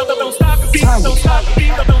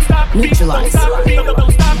 Neutralize.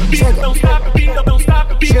 Trigger.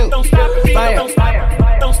 Shoot. Fire.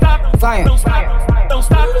 Fire.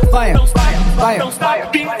 Fire. Fire.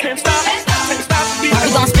 We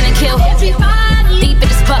gon' spin and kill. Deep in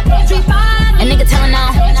this fuck. A nigga tellin' on.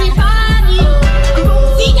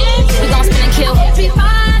 We gon' spin and kill.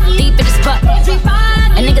 Deep in this fuck. A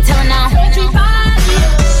nigga tellin' on.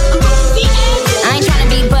 I ain't tryna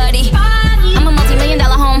be buddy. I'm a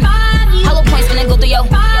multi-million-dollar home. Hollow points when I go through yo.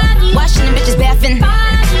 Washing the bitches bathing.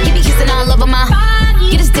 He be kissing all over my.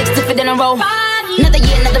 Get his dick to fit in a row. Another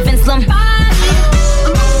year, another Vince Lum.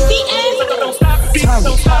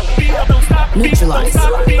 Neutralize.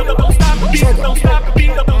 Trigger.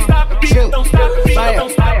 Shoot. Fire.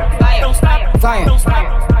 Fire.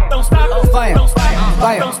 Fire.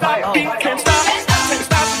 Fire.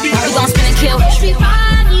 We gon' spin and kill.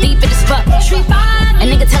 Deep in this fuck. A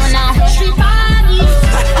nigga tellin' on.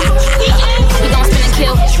 We gon' spin and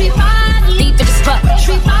kill. Deep in this fuck. A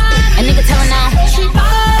nigga tellin' on.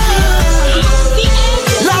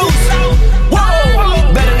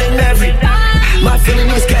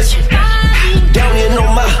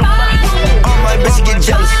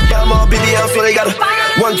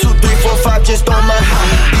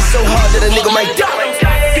 like that.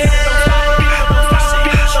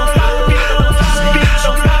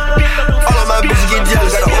 All of my bitches get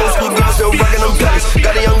jealous. Got an old school girl still rockin' them pellets.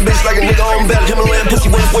 Got a young bitch like a nigga on belly. Himalayan pussy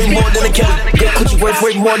worth way more than a Kelly. Good coochie worth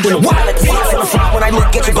way more than a what? I like to see it from the front when I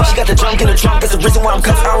look at your girl. She got the trunk in the trunk. That's the reason why I'm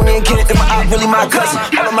cuffed. I don't even care if my eye really my cousin.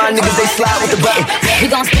 All of my niggas, they slide with the button. We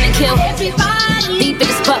gon' spin and kill. Deep in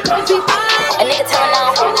the spot. A nigga turn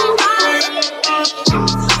on.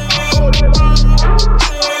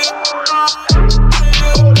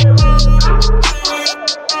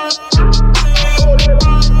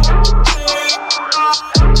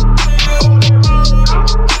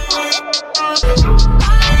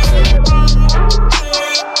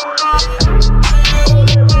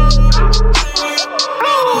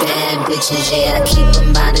 Yeah, I keep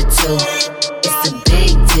them by the two. It's a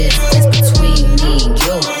big difference between me and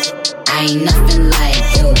you. I ain't nothing like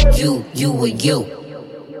you or you.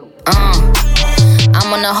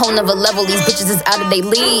 I'm on a whole nother level. These bitches is out of their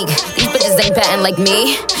league. These bitches ain't batting like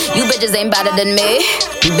me. You bitches ain't better than me.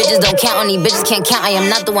 These bitches don't count on these bitches can't count. I am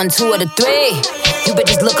not the 1, 2, or the 3. You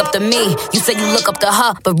bitches look up to me. You say you look up to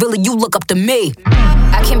her, but really you look up to me.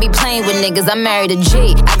 I can't be playing with niggas, I'm married to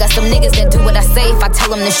G. I got some niggas that do what I say. If I tell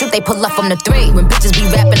them to shoot, they pull up from the 3. When bitches be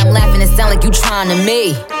rapping, I'm laughing, it sound like you trying to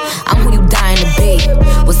me. I'm who you dying to be.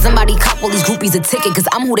 Will somebody cop all these groupies a ticket, cause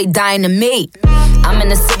I'm who they dying to meet. I'm in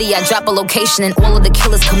the city, I drop a location and all of the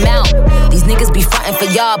killers come out. These niggas be frontin' for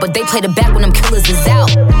y'all, but they play the back when them killers is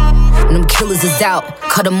out. When them killers is out,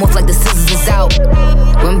 cut them off like the scissors is out.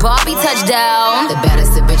 When Barbie touchdown, the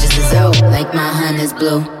baddest of bitches is out, like my honey's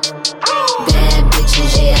blue. Bad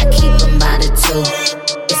bitches, yeah, I keep them by the two.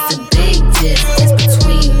 It's a big difference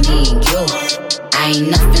between me and you. I ain't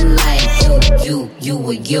nothing like you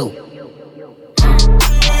or you.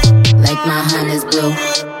 Like my honey's blue.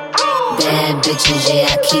 Bad bitches, yeah,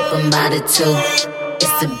 I keep them by the two.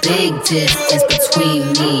 It's a big difference between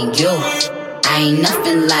me and you. I ain't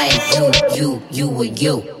nothing like you or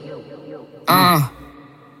you.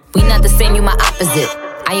 We not the same, you my opposite.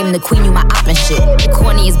 I am the queen, you my op and shit. The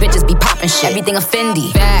corniest bitches be poppin' shit. Everything a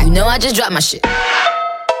Fendi. You know I just dropped my shit.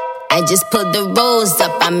 I just put the rolls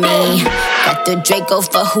up on me. Got the Draco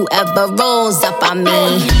for whoever rolls up on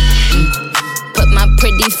me. Put my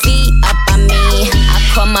pretty feet up on me. I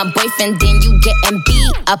call my boyfriend, then you getting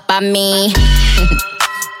beat up on me.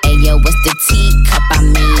 Ayo, what's the teacup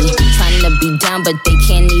on me? Tryna be down, but they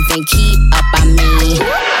can't even keep up on me.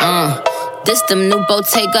 This them new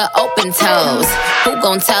Bottega open toes. Who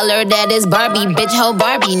gon' tell her that it's Barbie? Bitch, ho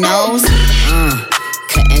Barbie knows.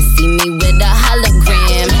 Couldn't see me with a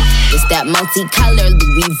hologram. It's that multicolor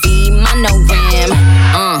Louis V monogram.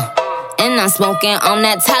 And I'm smoking on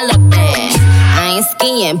that Taliban. I ain't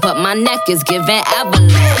skiing, but my neck is giving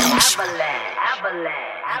avalanche.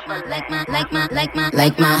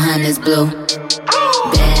 Like my honey's blue.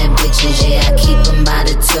 Bad bitches, yeah, I keep them by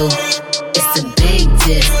the two. It's a big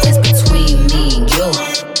difference between me and you.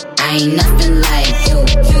 I ain't nothing like you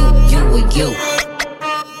or you.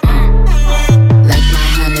 Like my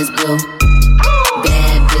honey's blue.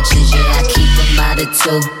 Bad bitches, yeah, I keep them by the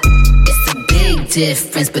two. It's a big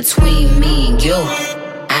difference between me and you.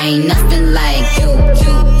 I ain't nothing like you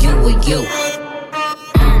or you.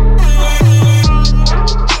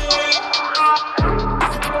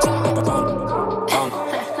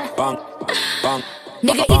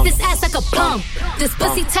 Nigga, eat this ass like a plum. This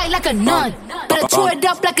pussy tight like a nun. Better chew it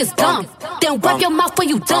up like it's dumb. Then wipe your mouth when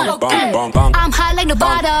you done. I'm high like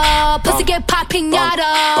Nevada. Pussy get pop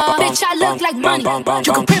pinata. Bitch, I look like money.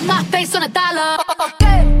 You can print my face on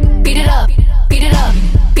 $1. Beat it up, beat it up,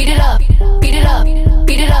 beat it up, beat it up,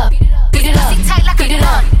 beat it up, beat it up. Pussy tight like beat it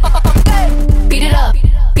up. Beat it up,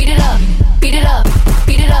 beat it up, beat it up,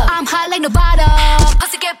 beat it up. I'm high like Nevada.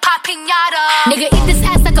 Pussy get pop pinata. Nigga, eat this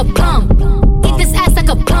ass like a plum.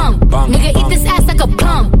 Nigga, eat this ass like a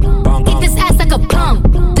plum. Eat this ass like a plum.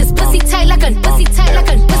 This pussy tight like a pussy tight like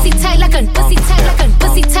a pussy tight like a pussy tight like a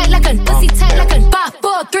pussy tight like a pussy tight like a 5,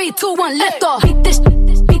 4, 3, 2, 1, lift off. Beat this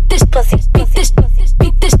pussy. Beat this pussy.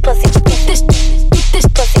 Beat this pussy.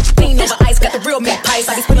 Lean over ice, got the real meat pies.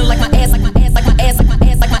 I be spinning like my ass, like my ass, like my ass, like my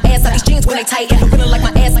ass, like my ass. Like these jeans when they tight. And I'm spinning like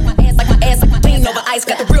my ass, like my ass, like my ass, like my lean over ice,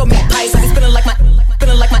 got the real meat pies. I be spinning like my ass,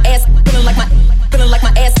 spinning like my ass, spinning like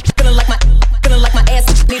my ass.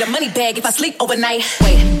 Need a money bag if I sleep overnight.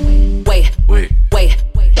 Wait.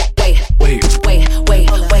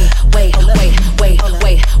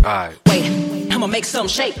 Alright. Wait. I'ma make some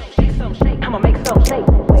shake. Then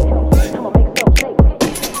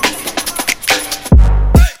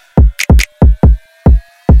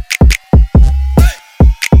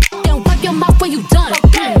wipe your mouth when you done.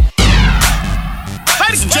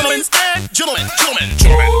 Ladies and gentlemen,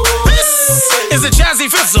 this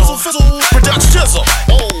Fizzle, production Chisel.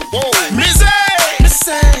 Mizzy,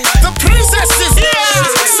 the princess is here.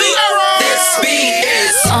 Sierra. This beat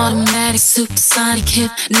is automatic, supersonic,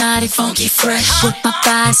 hypnotic, funky, fresh. With my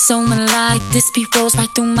body so melodic, this beat rolls right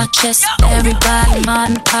through my chest. Everybody,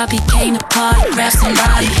 modern poppy came to party. Grab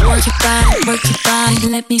somebody, work your body,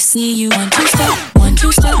 let me see you. 1, 2 step, 1,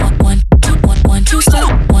 2 step, 1, 2, 1, 1, 2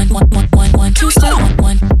 step, 1, 1, 1, 1, 1, 2 step,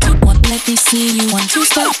 1, 2, 1. Let me see you. 1, 2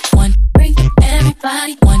 step, 1. Bring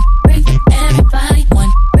everybody, 1. Bring everybody, 1.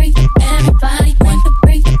 Bring everybody, 1.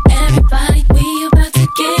 Bring everybody. We about to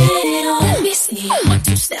get it on. Let me see 1,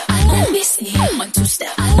 2 step. Let me see 1, 2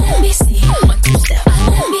 step. Let me see 1, 2 step.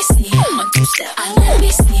 Let me see 1, 2 step. Let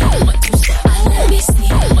me see 1, 2 step. Let me see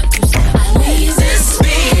 1, 2 step. This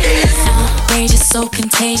beat is outrageous, so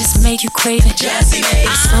contagious, make you crave it. Jazzy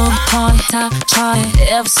bass, so upon top charted.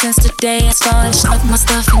 Ever since the day I started, shuffle my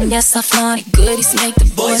stuff and yes I flaunt it. Goodies make the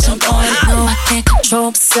boys jump on it. No, I can't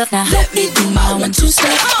control myself now. Let me do my 1, 2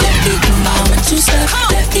 step. Let me do my 1, 2 step.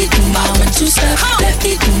 Let me do my 1, 2 step. Let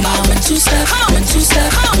me do my 1, 2 step. 1, 2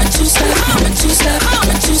 step. 1, 2 step. 1, 2 step.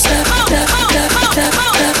 1, 2 step.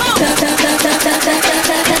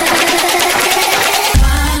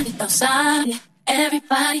 Outside,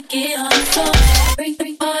 everybody get on the floor. Bring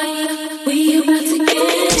party, we about to get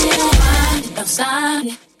it on.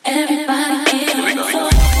 Outside, everybody get on the floor.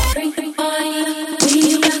 Bring party,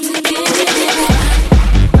 we about to get it on.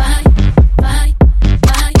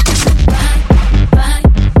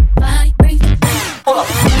 Body, bring hold up.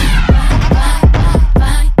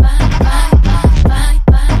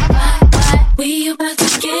 We about to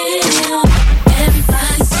get it on.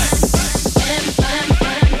 Everybody.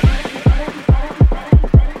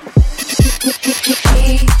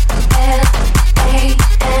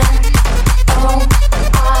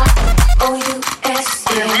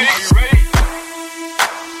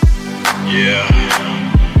 Yeah,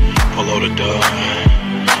 Polo the dog,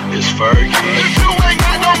 it's Fergie. If you ain't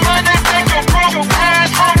got no money, take your broke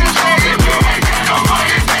ass home. If you ain't got no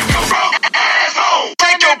money, take your broke ass home.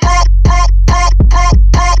 Take your broke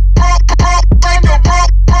take your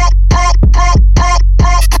broke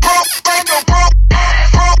take your broke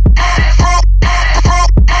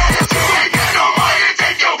If you ain't got no money,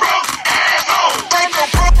 take your broke ass home. Take your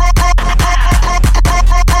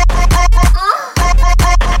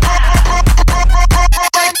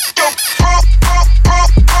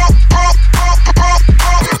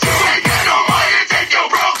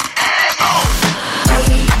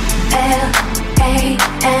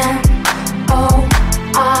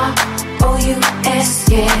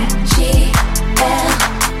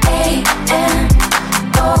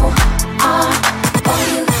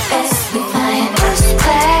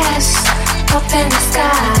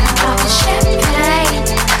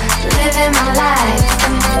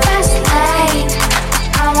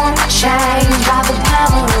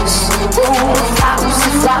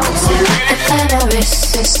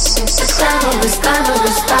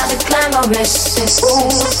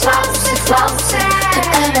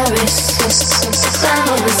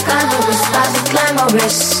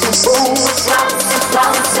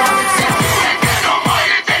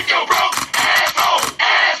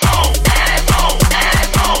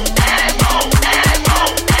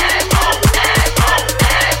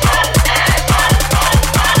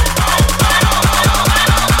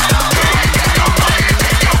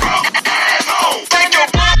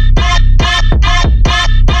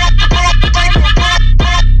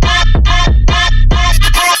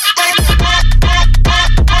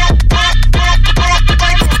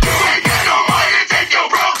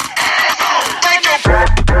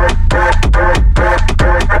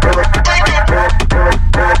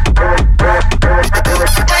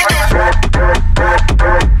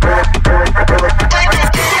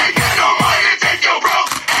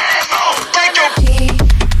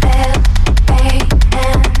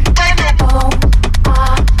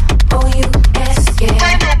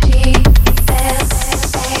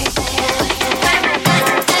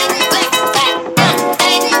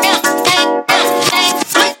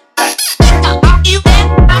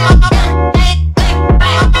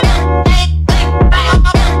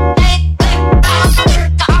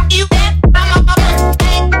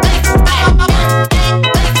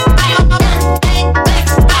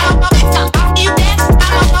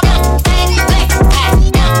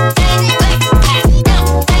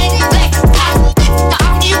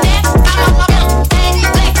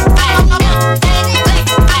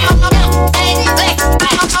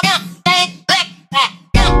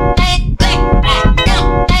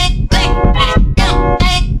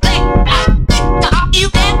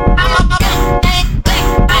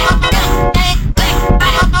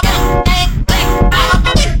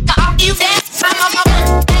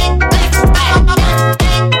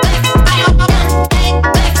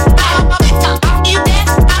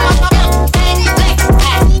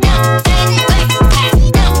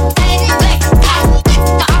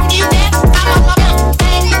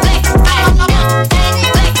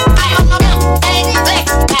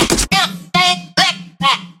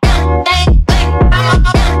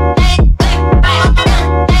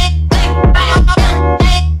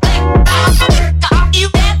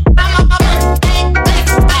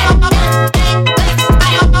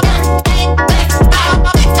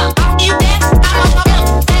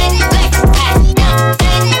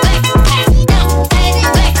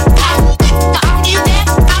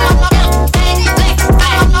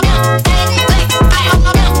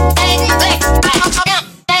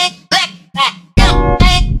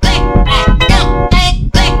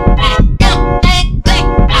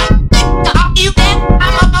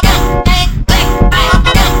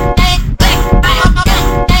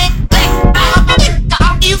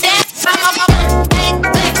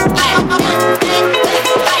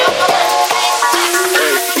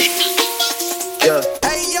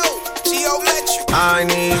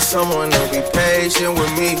might need someone to be patient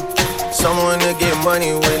with me. Someone to get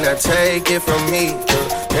money when I take it from me.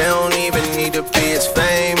 They don't even need to be as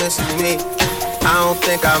famous as me. I don't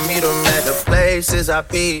think I meet them at the places I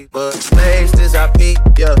be, but places I be,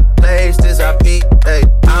 yeah, places I be, hey.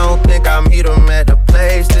 I don't think I meet them at the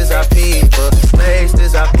places I be, but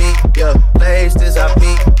places I be, yeah, places I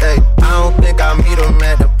be, hey. I don't think I meet them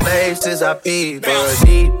at the places I be, but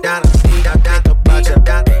deep down, deep down, down the budget,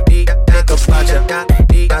 down deep down the budget, down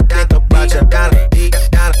deep down the budget, down deep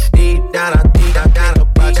down, deep down, deep down the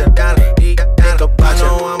budget, down deep down the budget.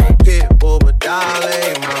 I know I'm a pit bull, but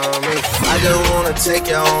darling, mommy, I just wanna take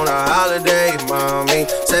you on a holiday, mommy.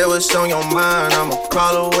 Say what's on your mind, I'ma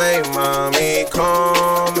call away, mommy.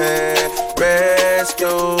 Come and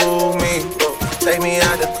rescue me. Take me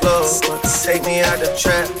out the club, take me out the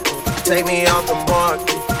trap, take me off the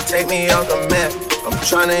market, take me off the map. I'm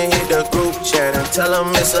tryna hit the group chat and tell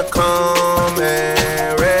them it's a come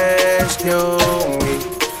and rescue me.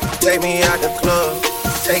 Take me out the club,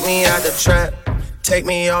 take me out the trap, take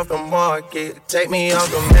me off the market, take me off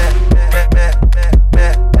the map.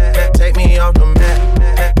 Take me off the map.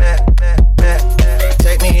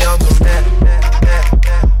 Take me off the map.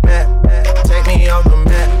 Take me off the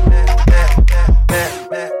map.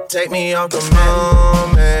 Take me off the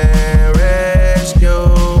mom and rescue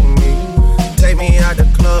me. Take me out the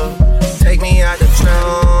club. Take me out the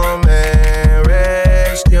tram and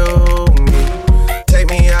rescue me. Take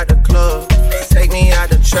me out the club. Take me out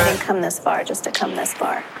the trap. I didn't come this far just to come this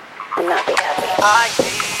far and not be happy.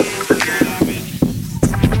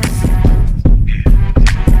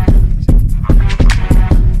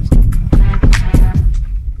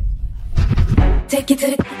 Take it to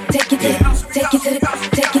the, take it to the, take it to the,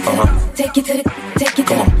 take it to the, take it to the, take it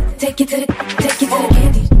to the, take it to the, take it to the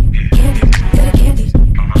candy, candy, to the candy,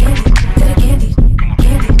 candy, to the candy,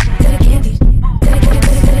 candy, to the candy,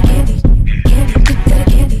 to the candy, candy, to the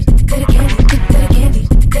candy, to the candy, to the candy,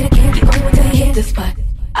 to the candy. Going to the hit the spot.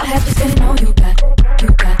 I have to say no, you got, you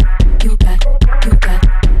got, you got, you got,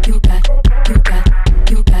 you got, you got,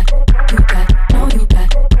 you got, you got, no, you got,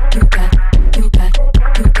 you got, you got,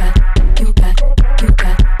 you got, you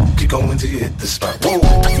got. Keep going till you hit the spot. Whoa.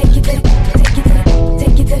 Take it to the, take it to the,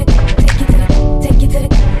 take it to the, take it to the, take it to the,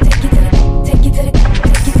 take it to the, take it to the,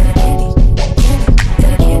 take it to the candy, candy, to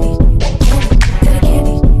the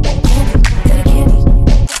candy, candy, to the candy,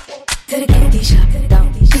 to the candy shop, down,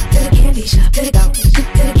 to the candy shop, to the down, to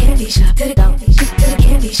the candy shop, to the down, to the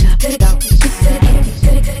candy shop, to the down, to the candy,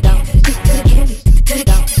 to the down, to the candy, to the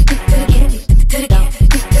down, to the candy, to the down, to the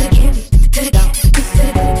candy, to the down, to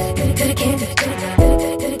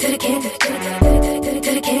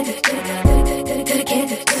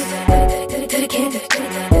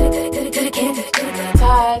the candy.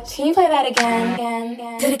 Todd, can you play that again?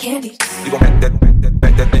 To the candy. You gon' back that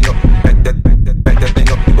thing up, back that thing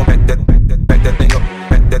up. You gon' back that thing up, back that thing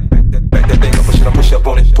up. Push up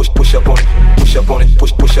on it, push up on it, push up on it,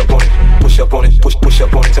 push up on it, push up on it, push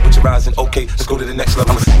up on it. Temperature rising, okay, let's go to the next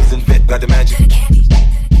level. I'm a seasoned vet, got the magic,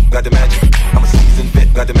 got the magic. I'm a seasoned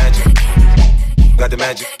vet, got the magic, got the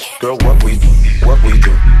magic. Girl, what we do, what we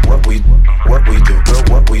do, what we do, what we do. Girl,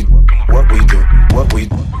 what we do, what we do, what we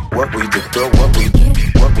do, what we do. Girl, what we do,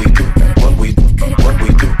 what we do, what we do, what we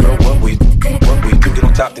do. Girl, what we do, what we do. Get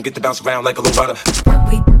on top and get to bounce around like a little rider. What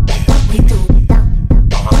we do, what we do,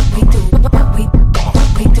 what we do, what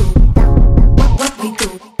we do, what we do.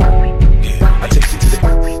 I take you to the,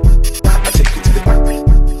 I take you to the, I take you to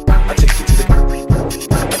the, I take you to the, I take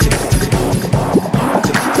you to the.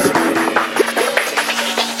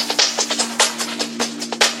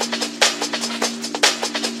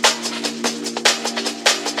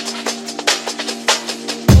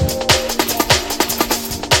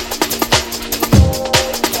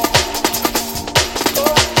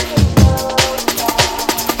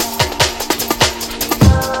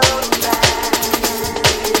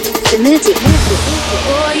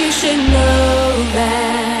 Boy, you should know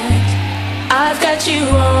that I've got you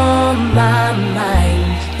on my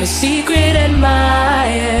mind, a secret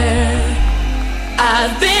admirer.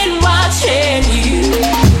 I've been watching you.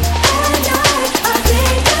 I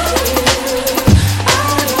think of you. I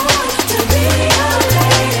want to be your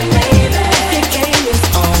lady, baby. If your game is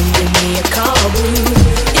on, give me a call, boo.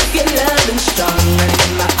 If you're loving strong, I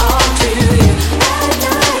give my all to you.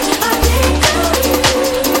 I think of you.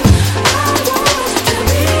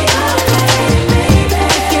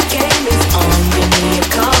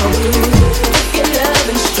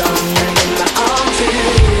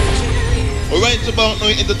 Right about now,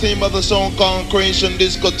 entertainment the sound called Creation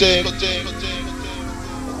Discotheque.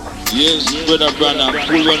 Yes, brother Branham,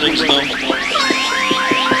 full runnings now.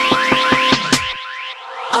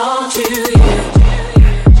 to you.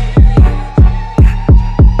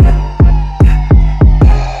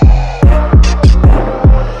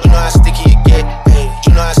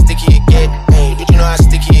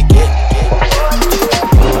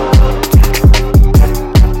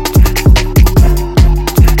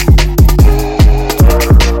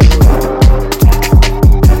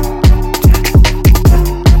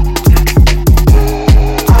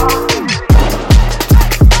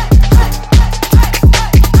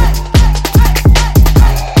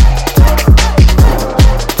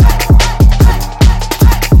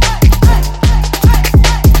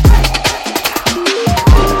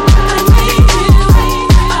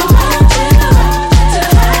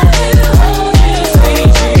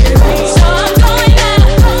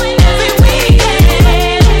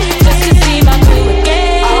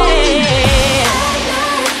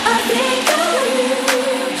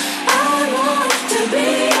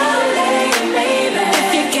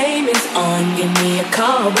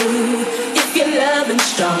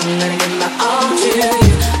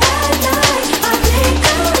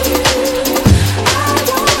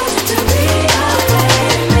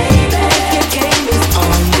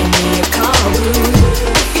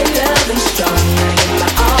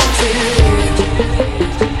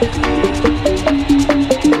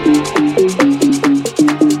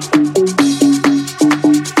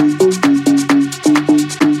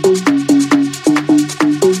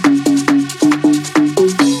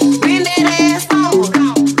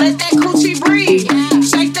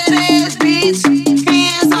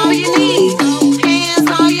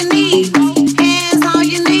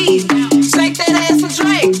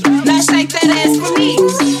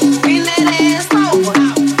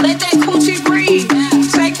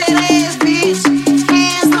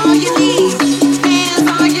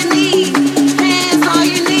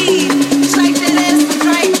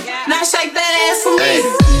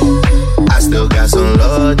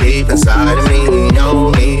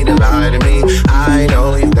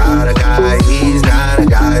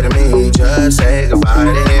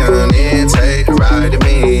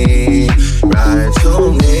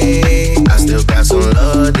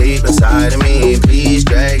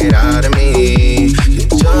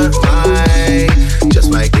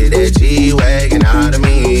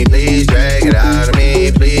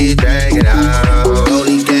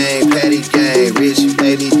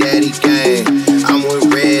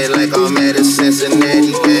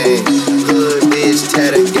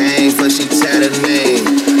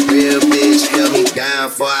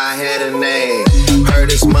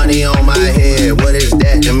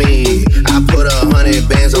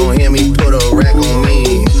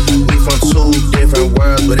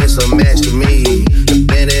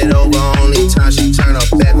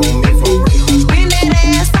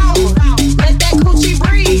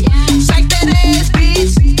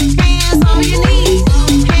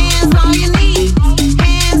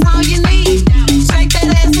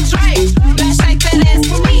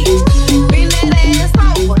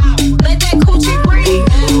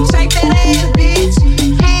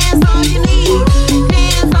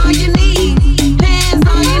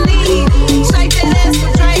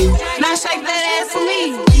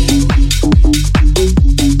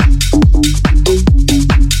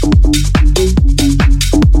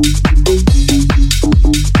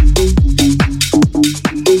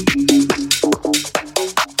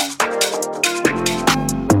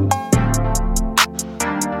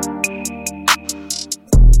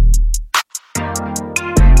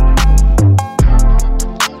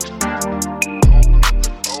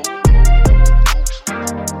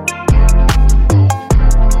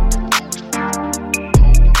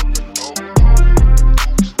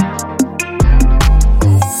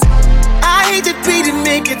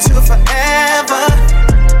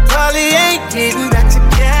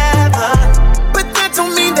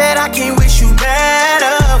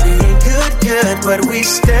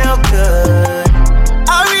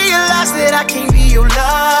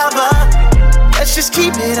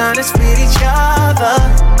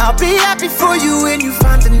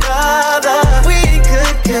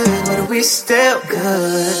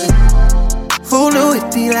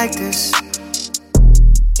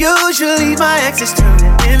 Usually my exes turn to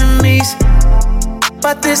enemies,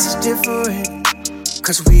 but this is different.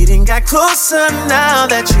 Cause we done got closer now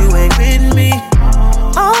that you ain't with me.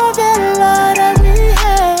 All that love that we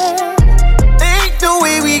had, ain't no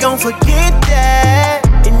way we gon' forget that.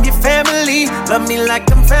 In your family, love me like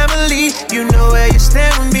I'm family. You know where you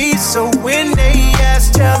stand with me. So when they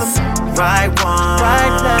ask, tell them right one,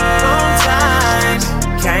 right place, wrong times.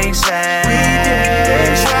 Can't say we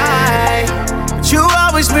didn't try. But you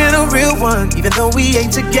always been a real one, even though we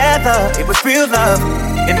ain't together. It was real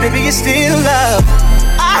love. and baby, it's still love.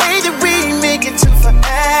 I hate that we make it to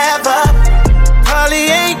forever.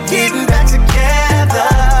 Probably ain't getting back together,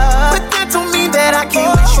 but that don't mean that I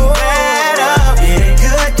can't wish you better. It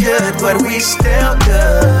ain't good, but we still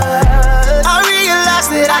good. I realize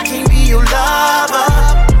that I can't be your lover.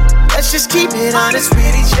 Let's just keep it honest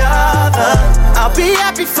with each other. I'll be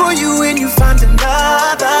happy for you when you find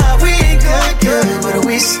another. We ain't good, but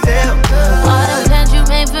we still good. All the plans you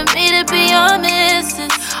made for me to be your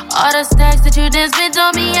missus. All the stacks that you done spent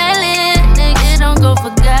on me, nigga, don't go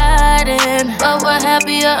forgotten. But we're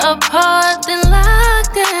happier apart than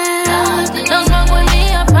locked in. Don't smoke with me,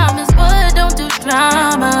 I promise, but don't do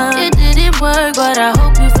drama. It didn't work, but I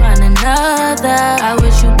hope you find another. I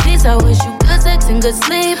wish you peace, I wish you good sex and good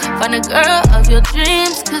sleep. Find a girl of your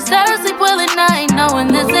dreams, cause I sleep well at night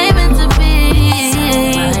knowing this ain't meant to be.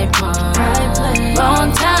 Right place,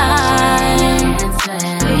 wrong time.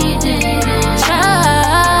 We didn't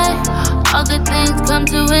try. All good things come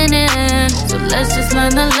to an end, so let's just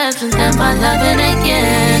learn the lessons and find loving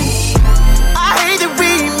again. I hate that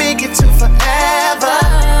we make it to forever.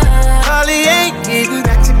 Probably ain't getting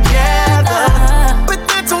back together, but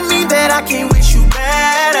that don't mean that I can't wish you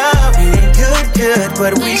better. We ain't good,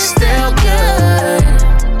 but we still good.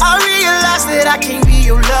 I realize that I can't be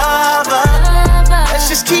your lover. Let's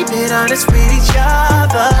just keep it honest with each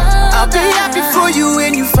other. I'll be happy for you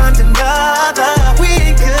when you find another. We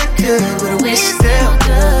ain't good, but we still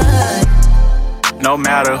good. No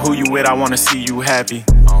matter who you with, I wanna see you happy.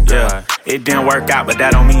 Yeah, it didn't work out, but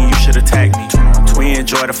that don't mean you should attack me. We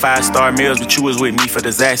enjoyed the 5-star meals, but you was with me for the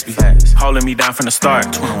Zaxby. Holding me down from the start.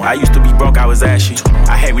 I used to be broke, I was ashy.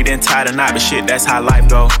 I hate we didn't tie the knot, but shit, that's how life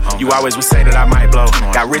go. You always would say that I might blow.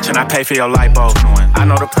 Got rich and I pay for your lipo. I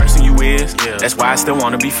know the person you is, that's why I still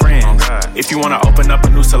wanna be friends. If you wanna open up a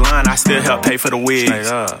new salon, I still help pay for the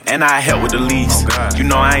wigs. And I help with the lease. You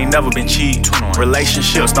know I ain't never been cheap.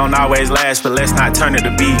 Relationships don't always last, but let's not turn it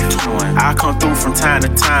to beef. I'll come through from time to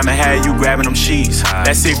time and have you grabbing them sheets.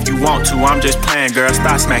 That's if you want to, I'm just playing, girl,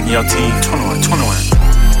 stop smacking your teeth. 21.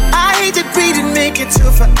 I hate that we didn't make it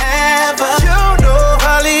to forever. You know,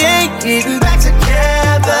 probably ain't getting back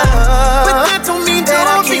together, but that don't mean that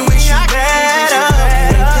I can't wish you better.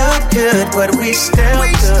 Good, but we still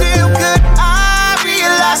good. I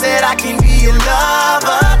realize that I can't be your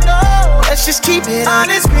lover. Let's just keep it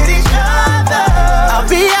honest with each other. I'll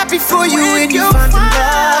be happy for you when you find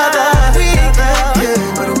another. We ain't good,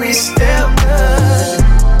 but we still good.